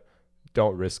it, but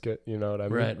don't risk it. You know what I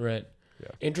mean? Right. Yeah.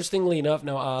 Interestingly enough,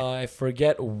 now I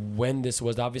forget when this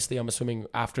was. Obviously, I'm assuming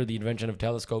after the invention of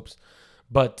telescopes,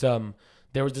 but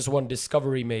there was this one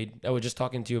discovery made. I was just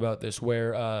talking to you about this,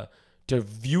 where to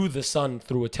view the sun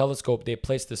through a telescope, they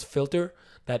placed this filter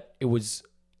that it was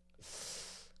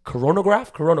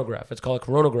coronagraph. It's called a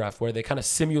coronagraph, where they kind of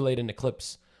simulate an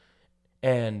eclipse,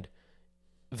 and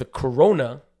the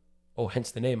corona, hence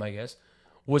the name, I guess,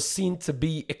 was seen to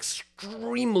be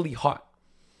extremely hot.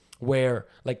 Where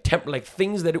like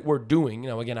things that it were doing,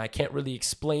 again, I can't really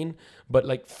explain, but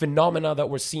like phenomena that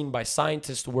were seen by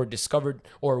scientists were discovered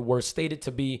or were stated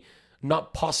to be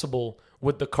not possible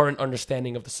with the current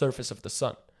understanding of the surface of the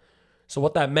sun. So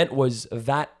what that meant was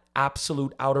that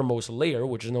absolute outermost layer,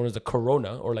 which is known as the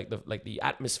corona, or like the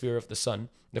atmosphere of the sun,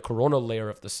 the coronal layer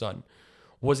of the sun,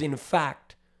 was in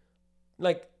fact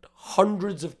like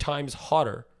hundreds of times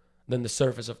hotter than the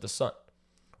surface of the sun.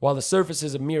 While the surface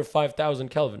is a mere 5,000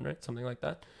 Kelvin, right? Something like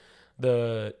that.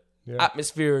 The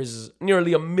atmosphere is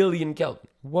nearly 1,000,000 Kelvin.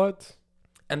 What?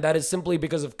 And that is simply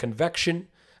because of convection,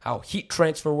 how heat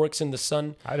transfer works in the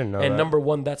sun. I didn't know and that. number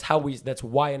one, that's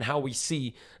why and how we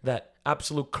see that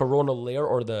absolute coronal layer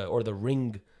or the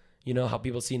ring, how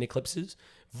people see in eclipses.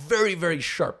 Very, very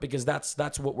sharp, because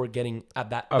that's what we're getting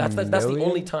at that. That's the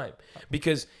only time.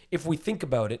 Because if we think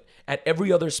about it, at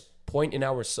every other point in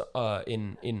our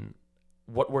in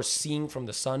what we're seeing from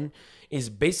the sun is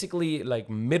basically like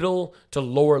middle to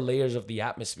lower layers of the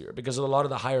atmosphere, because a lot of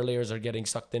the higher layers are getting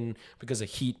sucked in because of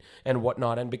heat and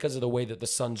whatnot, and because of the way that the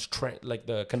sun's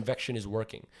the convection is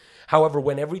working. However,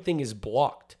 when everything is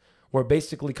blocked, we're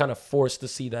basically kind of forced to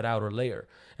see that outer layer,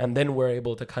 and then we're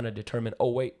able to kind of determine,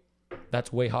 oh wait,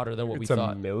 that's way hotter than what we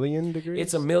thought. It's 1,000,000 degrees?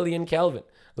 It's 1,000,000 Kelvin.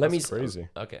 That's crazy.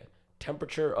 Okay,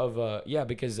 temperature of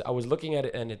because I was looking at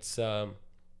it, and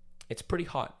it's pretty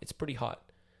hot. It's pretty hot.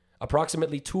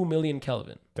 Approximately 2,000,000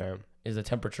 Kelvin. Damn. Is the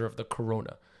temperature of the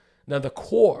corona. Now the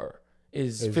core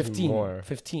is 15. More.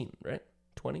 15, right?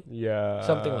 20? Yeah.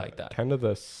 Something like that. 10 to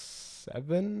the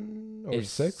 7 or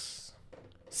 6?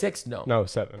 6? No. No,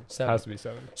 7. 7. Has to be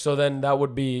 7. So then that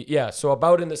would be, so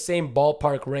about in the same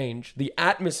ballpark range, the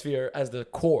atmosphere as the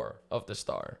core of the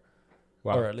star.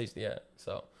 Wow. Or at least,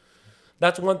 so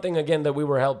that's one thing, again, that we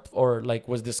were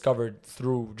was discovered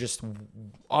through just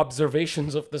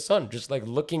observations of the sun, just like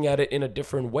looking at it in a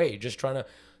different way, just trying to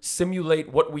simulate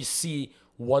what we see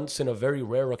once in a very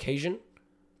rare occasion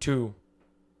to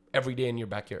every day in your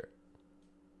backyard.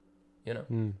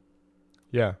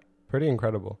 Yeah, pretty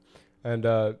incredible. And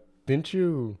didn't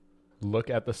you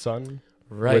look at the sun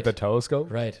Right. with a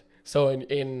telescope? Right. So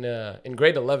in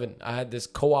grade 11, I had this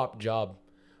co-op job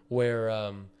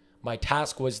where my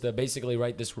task was to basically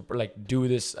do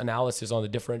this analysis on the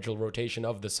differential rotation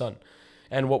of the sun.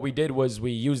 And what we did was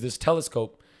we used this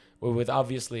telescope with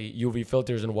obviously UV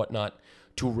filters and whatnot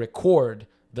to record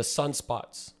the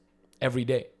sunspots every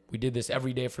day. We did this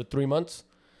every day for 3 months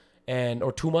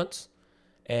or 2 months.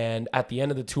 And at the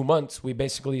end of the 2 months, we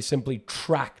basically simply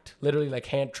tracked, literally like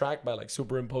hand tracked by like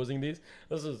superimposing these.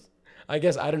 I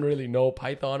guess I didn't really know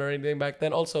Python or anything back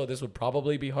then. Also, this would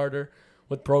probably be harder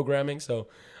with programming. So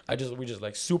we just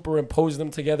like superimpose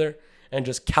them together and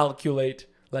just calculate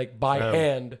like by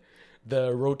hand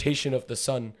the rotation of the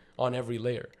sun on every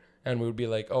layer. And we would be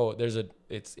like, oh,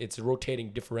 it's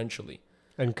rotating differentially.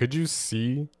 And could you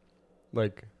see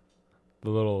like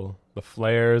the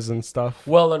flares and stuff?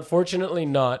 Well, unfortunately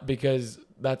not, because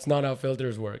that's not how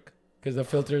filters work. Because the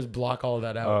filters block all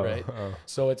that out, right?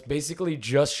 So it's basically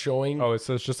just showing. Oh,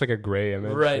 so it's just like a gray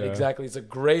image. Right, exactly. It's a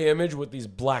gray image with these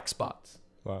black spots.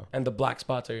 Wow. And the black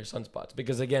spots are your sunspots.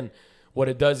 Because again, what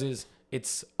it does is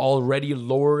it's already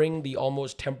lowering the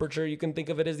almost temperature. You can think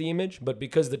of it as the image, but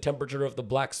because the temperature of the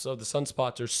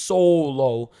sunspots are so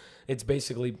low, it's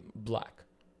basically black,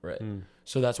 right?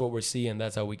 So that's what we're seeing.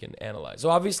 That's how we can analyze.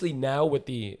 So obviously now with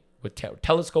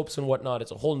telescopes and whatnot,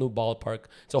 it's a whole new ballpark.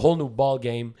 It's a whole new ball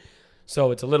game.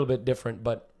 So it's a little bit different,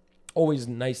 but always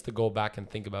nice to go back and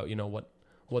think about,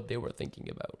 what they were thinking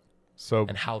about,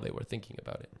 and how they were thinking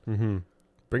about it. Mm-hmm.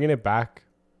 Bringing it back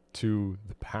to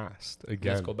the past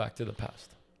again. Let's go back to the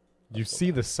past. You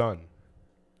see the sun,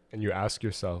 and you ask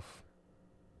yourself,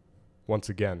 once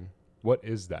again, what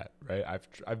is that? Right?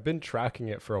 I've been tracking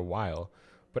it for a while,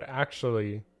 but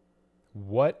actually,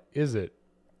 what is it?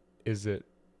 Is it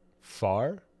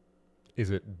far? Is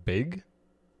it big?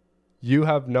 You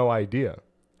have no idea.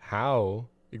 How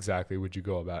exactly would you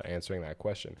go about answering that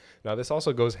question? Now, this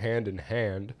also goes hand in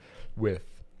hand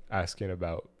with asking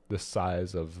about the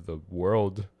size of the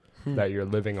world that you're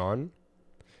living on,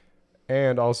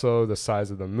 and also the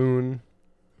size of the moon,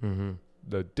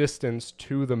 the distance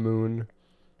to the moon,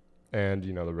 and,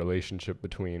 the relationship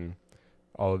between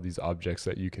all of these objects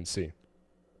that you can see.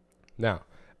 Now,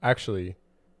 actually,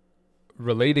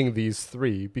 relating these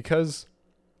three, because,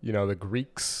 the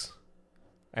Greeks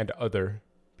and other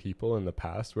people in the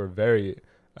past were very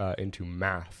into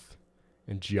math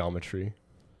and geometry.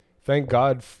 Thank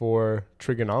God for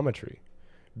trigonometry,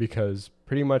 because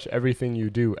pretty much everything you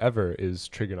do ever is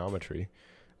trigonometry.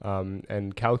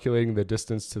 And calculating the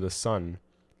distance to the sun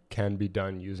can be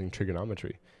done using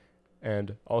trigonometry.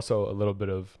 And also a little bit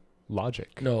of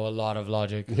logic. No, a lot of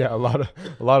logic. Yeah, a lot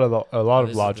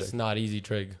of logic. It's not easy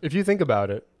trig. If you think about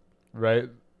it, right,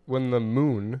 when the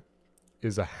moon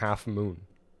is a half moon,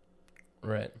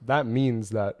 Right. that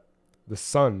means that the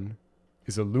sun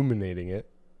is illuminating it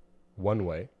one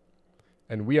way,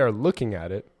 and we are looking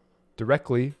at it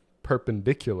directly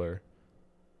perpendicular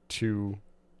to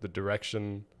the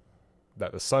direction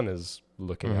that the sun is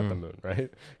looking at the moon,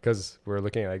 right? Because we're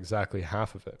looking at exactly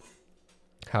half of it,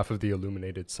 half of the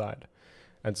illuminated side.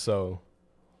 And so,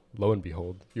 lo and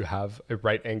behold, you have a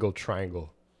right angled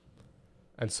triangle.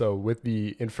 And so with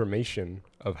the information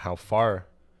of how far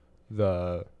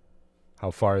the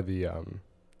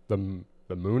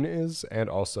moon is, and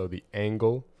also the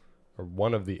angle, or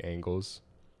one of the angles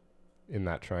in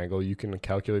that triangle, you can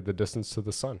calculate the distance to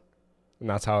the sun. And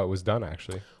that's how it was done,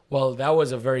 actually. Well, that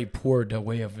was a very poor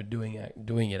way of doing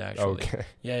it, actually. Okay.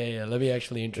 Yeah. Let me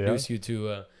actually introduce you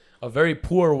to a very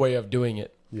poor way of doing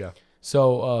it. Yeah.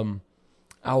 So,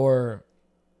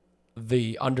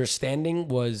 the understanding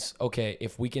was, okay,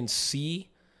 if we can see,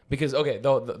 because, okay,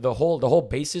 the whole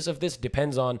basis of this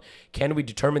depends on, can we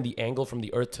determine the angle from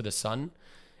the Earth to the sun?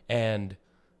 And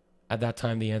at that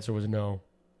time, the answer was no,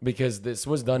 because this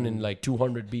was done in like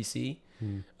 200 BC.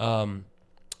 Who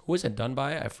was it done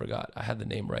by? I forgot. I had the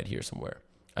name right here somewhere.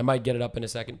 I might get it up in a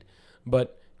second,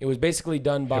 but it was basically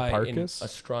done by Hipparchus?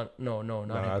 No, not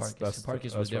Hipparchus.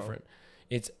 Hipparchus was different.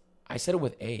 I said it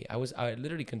with A. I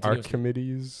literally continuously.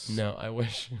 Archimedes? No, I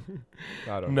wish.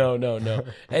 I don't know. No.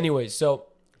 Anyway, so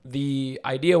the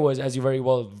idea was, as you very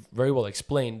well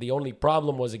explained, the only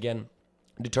problem was, again,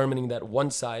 determining that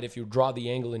one side, if you draw the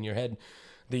angle in your head,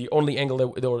 the only angle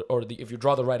that, if you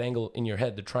draw the right angle in your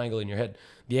head, the triangle in your head,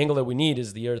 the angle that we need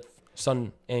is the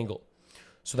Earth-Sun angle.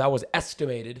 So that was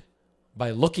estimated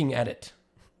by looking at it.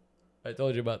 I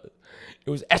told you about this. It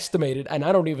was estimated, and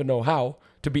I don't even know how,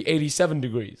 to be 87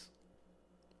 degrees.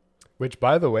 Which,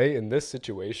 by the way, in this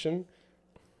situation,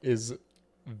 is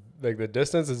like the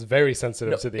distance is very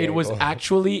sensitive to the angle. It was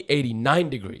actually 89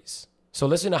 degrees. So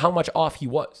listen to how much off he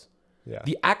was. Yeah.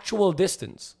 The actual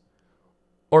distance,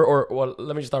 well,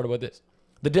 let me just start with this.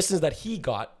 The distance that he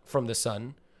got from the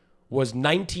sun was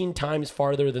 19 times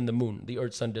farther than the moon, the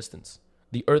Earth-Sun distance.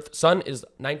 The Earth-Sun is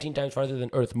 19 times farther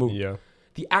than Earth-Moon. Yeah.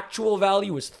 The actual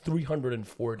value is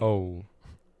 340. Oh,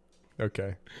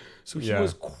 okay. So he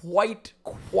was quite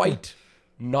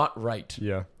not right.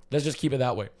 Yeah. Let's just keep it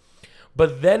that way.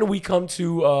 But then we come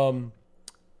to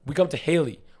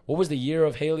Halley. What was the year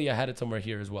of Halley? I had it somewhere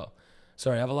here as well.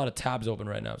 Sorry, I have a lot of tabs open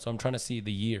right now, so I'm trying to see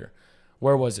the year.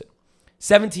 Where was it?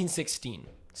 1716.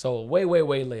 So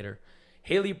way later.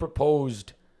 Halley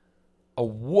proposed a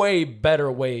way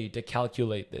better way to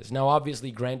calculate this. Now,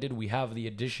 obviously, granted, we have the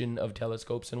addition of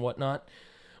telescopes and whatnot,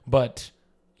 but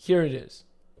here it is.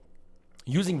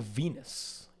 Using the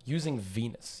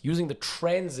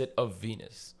transit of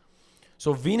Venus.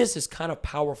 So Venus is kind of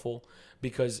powerful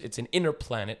because it's an inner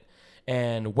planet,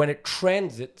 and when it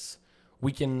transits,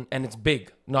 and it's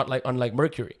big, unlike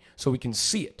Mercury, so we can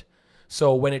see it.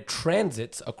 So when it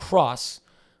transits across,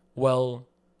 well,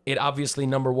 it obviously,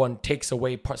 number one, takes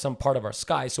away some part of our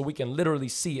sky, so we can literally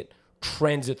see it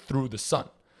transit through the sun.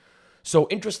 So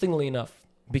interestingly enough,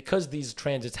 because these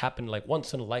transits happen like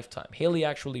once in a lifetime, Halley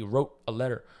actually wrote a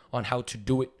letter on how to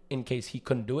do it in case he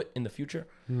couldn't do it in the future.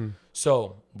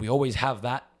 So we always have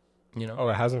that, Oh,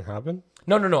 it hasn't happened?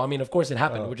 No. I mean, of course it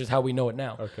happened, which is how we know it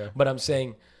now. Okay. But I'm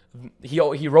saying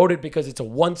he wrote it because it's a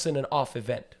once in an off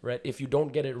event, right? If you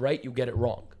don't get it right, you get it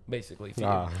wrong, basically.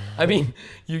 I mean,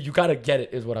 you got to get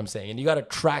it is what I'm saying. And you got to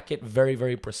track it very,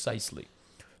 very precisely.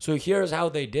 So here's how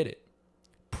they did it.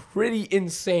 Pretty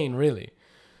insane, really.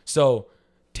 So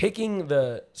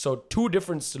two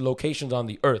different locations on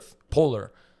the Earth,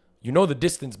 polar, the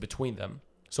distance between them.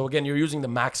 So again, you're using the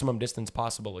maximum distance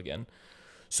possible again.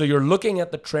 So you're looking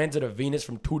at the transit of Venus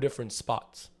from two different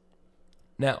spots.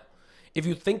 Now, if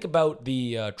you think about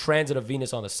the transit of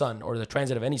Venus on the sun, or the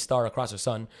transit of any star across the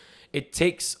sun, it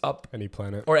takes up any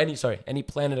planet any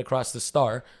planet across the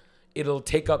star. It'll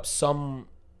take up some.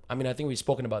 I mean, I think we've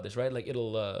spoken about this, right? Like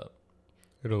it'll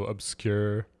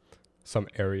obscure some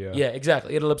area. Yeah,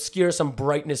 exactly. It'll obscure some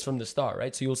brightness from the star,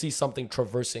 right? So you'll see something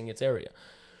traversing its area.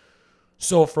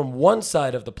 So from one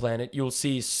side of the planet, you'll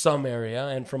see some area,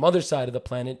 and from other side of the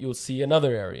planet, you'll see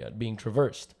another area being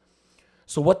traversed.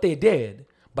 So what they did,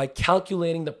 by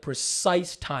calculating the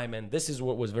precise time, and this is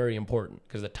what was very important,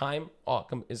 because the time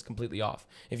is completely off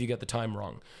if you get the time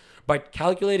wrong. By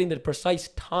calculating the precise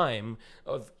time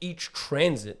of each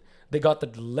transit, they got the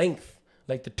length,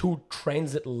 like the two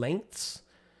transit lengths.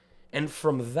 And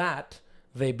from that,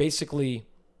 they basically,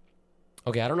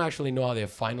 okay, I don't actually know how they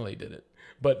finally did it,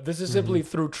 but this is simply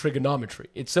through trigonometry.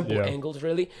 It's simple angles,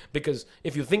 really, because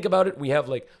if you think about it, we have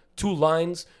like two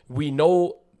lines. We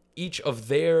know each of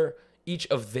their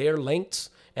lengths,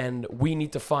 and we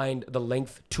need to find the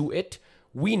length to it.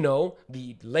 We know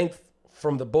the length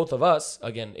from the both of us.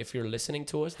 Again, if you're listening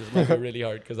to us, this might be really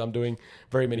hard because I'm doing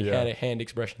very many hand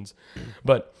expressions.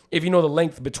 But if you know the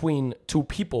length between two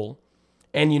people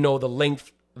and you know the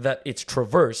length that it's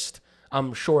traversed,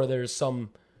 I'm sure there's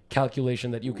some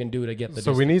calculation that you can do to get the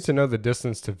distance. So we need to know the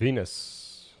distance to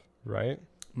Venus, right?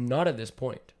 Not at this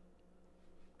point.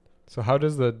 So how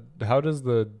does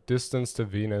the distance to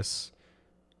Venus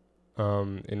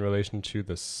in relation to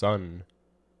the sun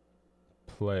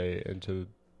play into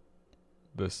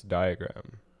this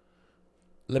diagram?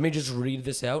 Let me just read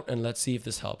this out and let's see if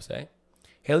this helps, eh?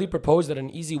 Haley proposed that an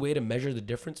easy way to measure the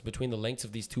difference between the lengths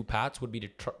of these two paths would be to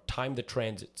time the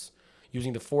transits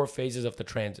using the 4 phases of the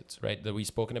transits, right, that we've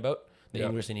spoken about, the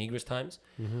ingress and egress times.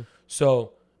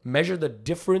 So measure the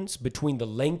difference between the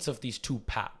lengths of these two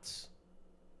paths.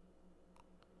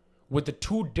 With the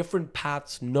two different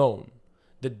paths known,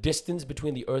 the distance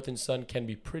between the Earth and Sun can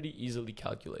be pretty easily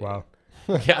calculated. Wow.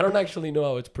 Yeah, I don't actually know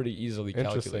how it's pretty easily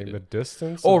Interesting. calculated. The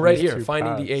distance. Oh, of right these here, two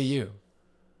finding paths. the AU.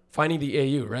 Finding the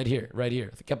AU, right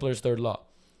here, the Kepler's third law.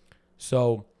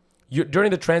 So during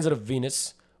the transit of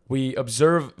Venus, we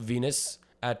observe Venus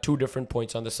at 2 different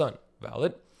points on the sun.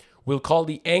 Valid? We'll call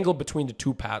the angle between the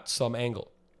two paths some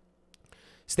angle.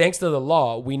 Thanks to the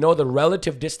law, we know the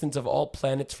relative distance of all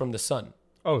planets from the sun.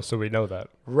 Oh, so we know that.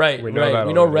 Right, We know right. that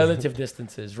We know already. relative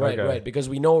distances. Right, Okay. right. Because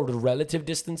we know the relative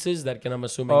distances that can, I'm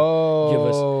assuming, give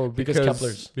us because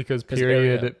Kepler's because 'cause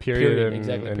period area, period and,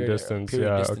 exactly, and period, distance. period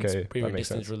Yeah, distance, okay, period that makes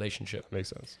distance sense. relationship. Makes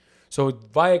sense. So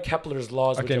via Kepler's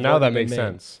laws, which Okay, have now that already been makes made,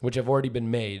 sense. which have already been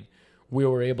made, we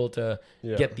were able to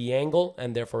Yeah. get the angle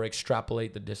and therefore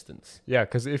extrapolate the distance. Yeah,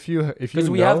 because if you Because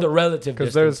we have the relative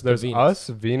because distance there's to Venus. us,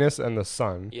 Venus, and the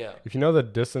sun. Yeah. If you know the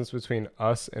distance between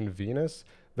us and Venus,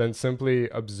 then simply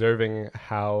observing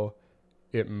how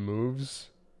it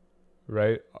moves,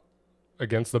 right,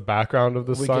 against the background of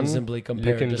the We sun, can simply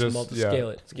compare, can just scale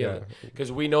it. yeah. Because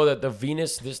we know that the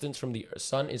Venus distance from the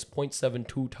sun is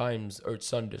 0.72 times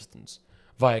Earth-Sun distance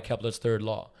via Kepler's third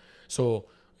law. So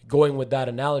going with that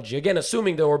analogy, again,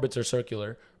 assuming the orbits are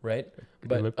circular, right?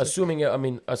 But Elliptic? assuming, I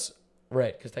mean,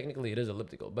 right, because technically it is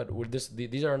elliptical. But with this,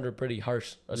 these are under pretty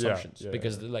harsh assumptions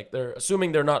because they're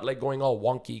assuming they're not like going all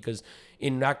wonky. Because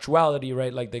in actuality,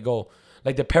 right, like they go.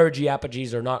 Like the perigee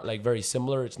apogees are not like very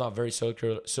similar. It's not very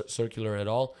circular at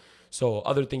all. So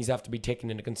other things have to be taken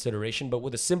into consideration. But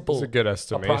with a simple It's a good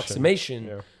estimation. approximation,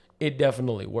 Yeah. it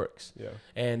definitely works. Yeah.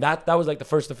 And that was like the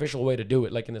first official way to do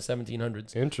it, like in the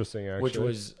 1700s, Interesting, actually. which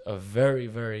was a very,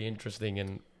 very interesting.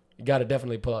 And you got to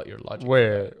definitely pull out your logic.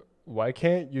 Wait, why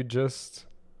can't you just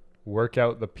work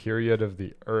out the period of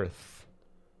the Earth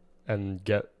and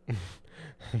get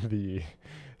the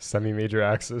semi-major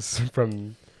axis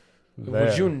from there?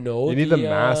 Would you know? You need the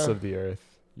mass of the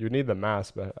Earth. You need the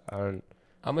mass, but I don't.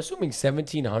 I'm assuming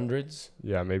 1700s.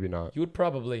 Yeah, maybe not. You would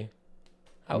probably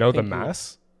Know the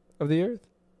mass of the Earth?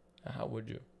 How would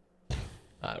you?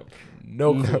 I don't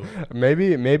no clue.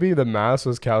 Maybe the mass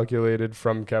was calculated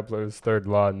from Kepler's third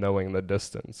law, knowing the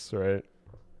distance, right?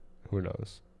 Who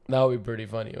knows? That would be pretty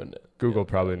funny, wouldn't it? Google Yeah,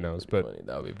 probably that would be knows, pretty but funny.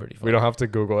 That would be pretty funny. we don't have to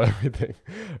Google everything.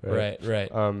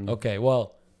 Right. Um, Okay,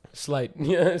 well, slight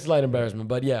embarrassment,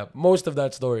 but yeah, most of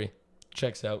that story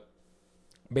checks out.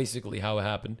 Basically, how it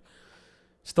happened.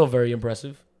 Still very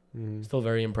impressive. mhm. Still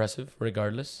very impressive,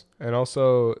 regardless. And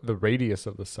also the radius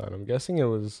of the sun. I'm guessing it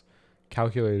was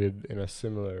calculated in a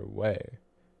similar way.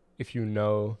 If you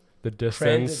know the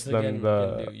distance, Transits then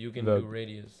again, you can the- do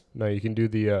radius. no, you can do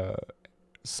the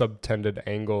subtended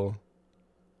angle.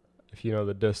 If you know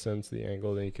the distance, the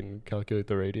angle, then you can calculate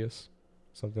the radius,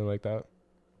 something like that.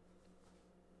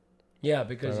 Yeah,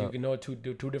 because Why you not? can know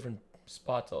two different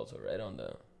spots also, right? On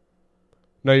the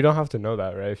No, you don't have to know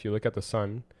that, right? If you look at the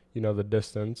sun, you know the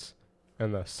distance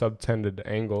and the subtended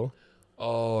angle.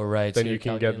 oh right, Then so you you're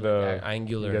can get calculating, like, the-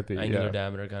 angular get the- yeah.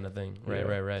 diameter kind of thing. Yeah.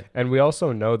 Right. And we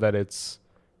also know that it's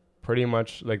pretty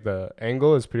much like the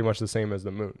angle is pretty much the same as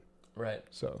the moon. Right.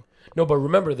 So No, but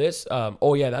remember this.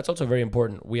 Oh yeah, that's also very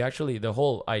important. We actually, the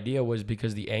whole idea was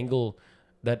because the angle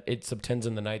that it subtends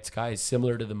in the night sky is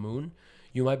similar to the moon.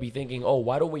 You might be thinking, oh,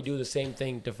 why don't we do the same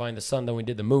thing to find the sun that we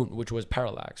did the moon, which was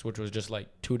parallax, which was just like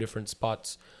two different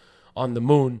spots on the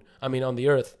moon. I mean, on the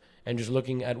Earth, and just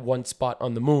looking at one spot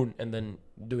on the moon and then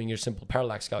doing your simple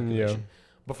parallax calculation.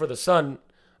 But for the sun,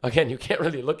 again, you can't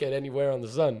really look at anywhere on the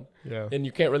sun. yeah. And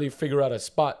you can't really figure out a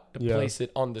spot to Yeah. place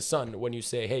it on the sun when you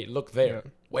say, hey, look there.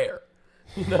 Yeah. Where?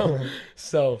 You know?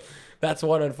 So that's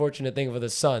one unfortunate thing for the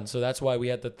sun. So that's why we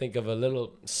had to think of a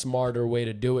little smarter way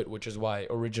to do it, which is why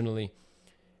originally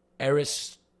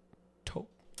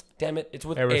damn it, it's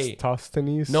with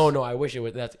Eratosthenes? A. No, I wish it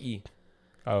was, that's E.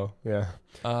 Oh, yeah.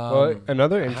 Well,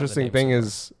 another I have the interesting name thing somewhere.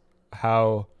 is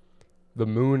how the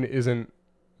moon isn't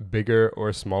bigger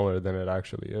or smaller than it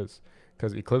actually is.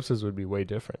 Because eclipses would be way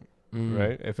different,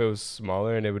 right? If it was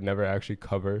smaller and it would never actually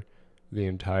cover the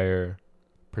entire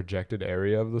projected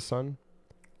area of the sun.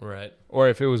 Right. Or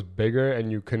if it was bigger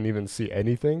and you couldn't even see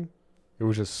anything, it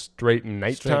was just straight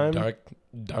nighttime. Straight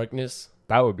darkness.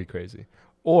 That would be crazy.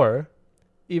 Or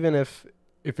even if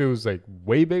it was like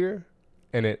way bigger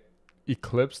and it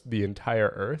eclipsed the entire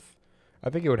Earth, I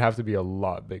think it would have to be a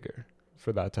lot bigger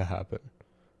for that to happen.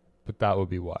 But that would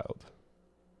be wild.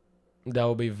 That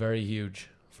would be very huge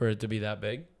for it to be that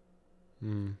big.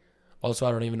 Also,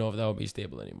 I don't even know if that would be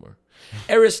stable anymore.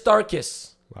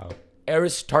 Aristarchus. Wow.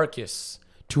 Aristarchus,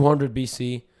 200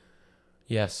 BC.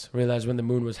 Yes, realized when the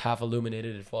moon was half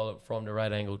illuminated, it formed a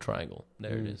right angle triangle.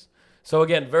 There it is. So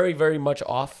again, very, very much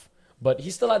off, but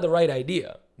he still had the right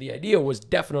idea. The idea was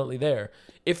definitely there.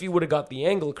 If he would have got the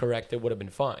angle correct, it would have been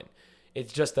fine.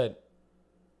 It's just that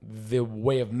the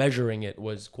way of measuring it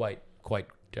was quite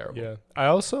terrible. Yeah.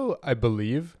 I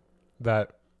believe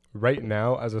that right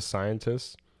now as a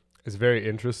scientist, it's very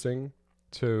interesting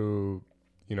to,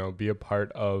 be a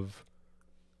part of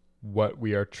what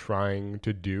we are trying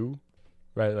to do,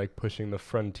 right? Like pushing the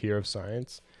frontier of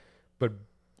science. But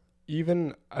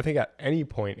even I think at any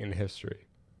point in history,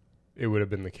 it would have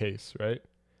been the case, right?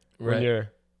 When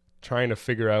you're trying to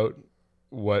figure out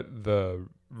what the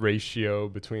ratio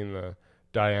between the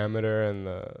diameter and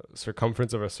the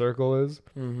circumference of a circle is,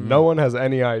 no one has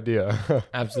any idea.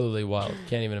 Absolutely wild.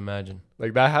 Can't even imagine.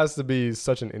 Like that has to be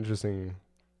such an interesting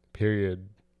period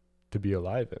to be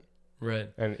alive in. Right.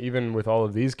 And even with all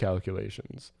of these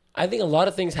calculations. I think a lot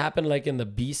of things happened like in the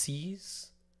BCs,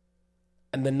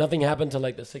 and then nothing happened till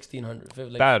like the 1600s.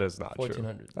 Like that is not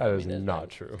 1400s. true. That is not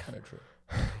true. Kind of true.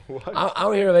 What? I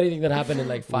don't hear of anything that happened in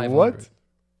like 500 What?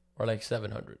 or like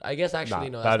 700. I guess actually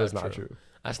no, that that's is not true.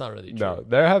 That's not really true. No,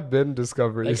 there have been Like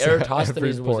discoveries. at every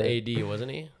Eratosthenes was point. AD,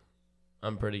 wasn't he?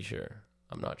 I'm pretty sure.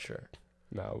 I'm not sure.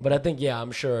 No, But I think, yeah,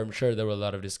 I'm sure there were a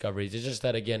lot of discoveries. It's just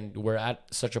that, again, we're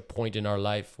at such a point in our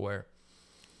life where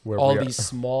all these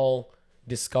small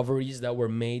discoveries that were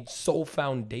made so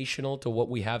foundational to what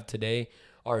we have today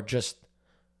are just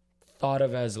thought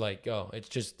of as like, oh, it's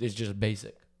just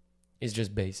basic. It's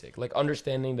just basic. Like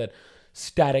understanding that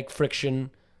static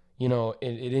friction,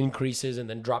 it increases and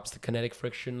then drops the kinetic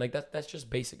friction. Like that's just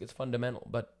basic. It's fundamental.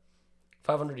 But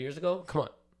 500 years ago, come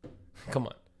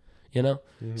on.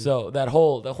 So the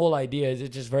whole idea is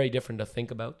it's just very different to think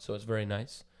about. So it's very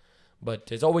nice.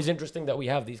 But it's always interesting that we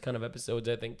have these kind of episodes,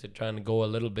 I think, to try and go a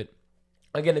little bit,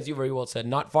 again, as you very well said,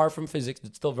 not far from physics.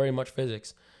 It's still very much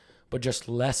physics, but just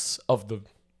less of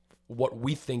what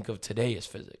we think of today as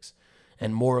physics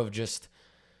and more of just,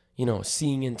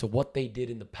 seeing into what they did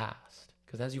in the past.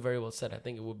 Because as you very well said, I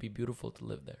think it would be beautiful to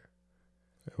live there.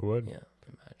 It would. Yeah,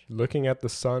 imagine. Looking at the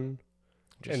sun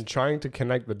and trying to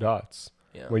connect the dots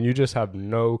when you just have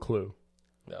no clue.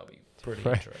 That would be pretty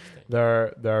Right. interesting.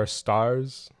 There are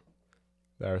stars.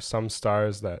 There are some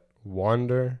stars that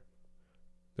wander.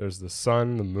 There's the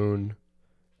sun, the moon,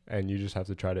 and you just have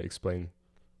to try to explain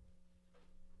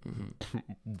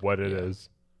what it is.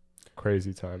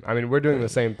 Crazy time. I mean, we're doing the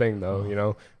same thing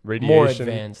though, radiation. More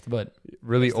advanced, but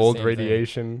really it's the old same thing.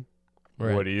 radiation.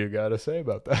 Right. What do you got to say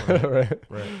about that?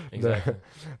 Right. Exactly.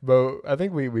 But I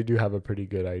think we do have a pretty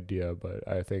good idea, but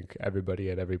I think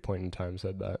everybody at every point in time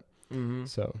said that. Mm-hmm.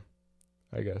 So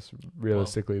I guess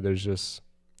realistically, there's just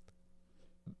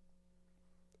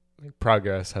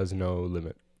progress has no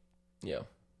limit. Yeah.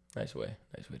 Nice way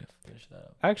to finish that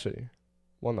up. Actually,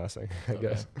 one last thing, I Okay.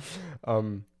 guess.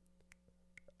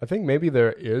 I think maybe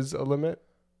there is a limit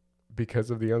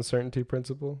because of the uncertainty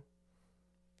principle.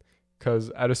 Because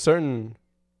at a certain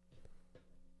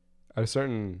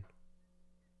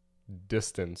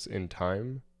distance in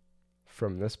time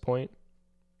from this point,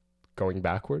 going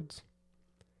backwards,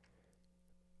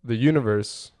 the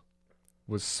universe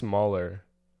was smaller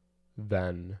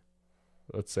than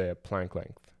let's say, a Planck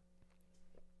length,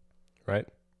 right?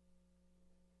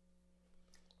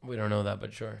 We don't know that,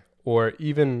 but sure. Or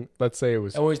even, let's say it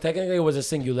was... Technically, it was a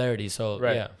singularity, so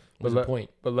Right. yeah, what's the point?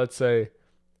 But let's say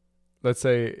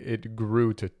it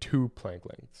grew to 2 Planck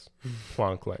lengths.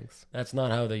 Planck lengths. That's not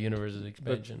how the universe's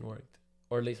expansion worked.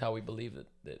 Or at least how we believe it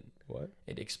did. What?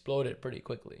 It exploded pretty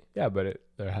quickly. Yeah, but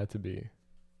there had to be...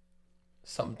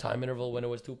 Some time interval when it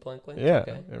was 2 Planck lengths? Yeah,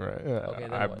 Okay. right. Yeah. Okay,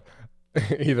 then what?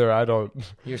 Either I don't...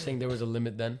 You're saying there was a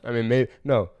limit then? I mean, maybe...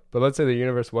 No, but let's say the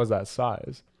universe was that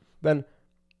size. Then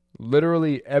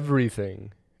literally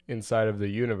everything inside of the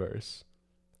universe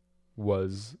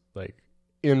was like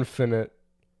infinite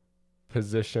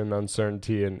position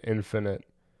uncertainty and infinite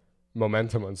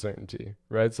momentum uncertainty,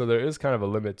 right? So there is kind of a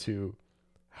limit to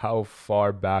how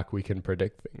far back we can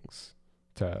predict things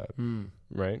to,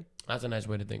 right? That's a nice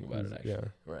way to think about it, actually. Yeah.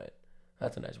 Right.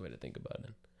 That's a nice way to think about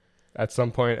it. At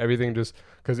some point, everything just...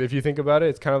 Because if you think about it,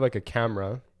 it's kind of like a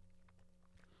camera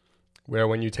where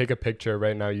when you take a picture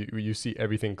right now, you see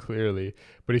everything clearly.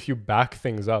 But if you back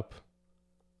things up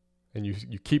and you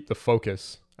keep the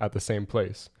focus at the same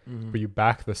place, but you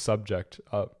back the subject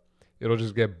up, it'll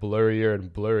just get blurrier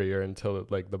and blurrier until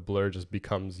the blur just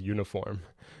becomes uniform.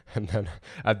 And then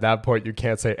at that point, you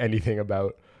can't say anything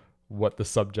about what the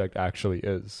subject actually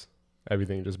is.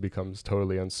 Everything just becomes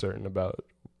totally uncertain about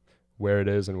where it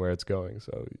is and where it's going.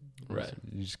 So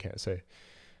you just can't say.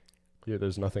 Yeah,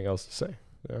 there's nothing else to say.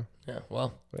 Yeah. Yeah.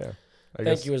 Well. Yeah.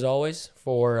 Thank you as always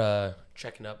for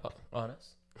checking up on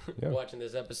us, Yeah. watching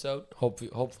this episode.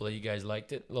 Hopefully you guys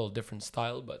liked it. A little different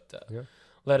style, but Yeah.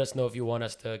 let us know if you want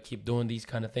us to keep doing these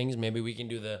kind of things. Maybe we can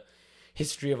do the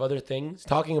history of other things.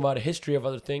 Talking about a history of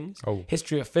other things. Oh.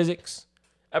 History of physics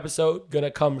episode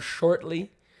gonna come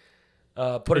shortly.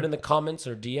 Put it in the comments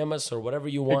or DM us or whatever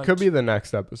you want. It could be the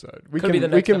next episode. We Could be the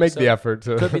can next make the episode. effort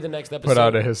to Could be the next episode. put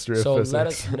out a history of So physics. let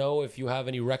us know if you have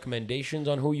any recommendations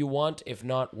on who you want. If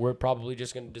not, we're probably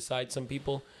just going to decide some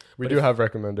people. We But do if- have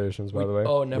recommendations, by the way.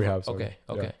 Oh, never. We have some. Okay.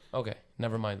 Yeah.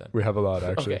 Never mind then. We have a lot,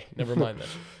 actually. Okay, never mind then.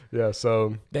 Yeah,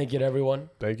 so Thank you to everyone.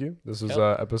 thank you. This is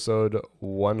Yep. episode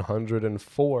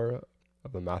 104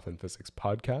 of the Math and Physics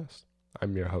Podcast.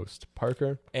 I'm your host,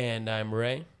 Parker. And I'm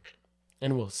Ray.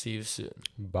 And we'll see you soon.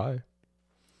 Bye.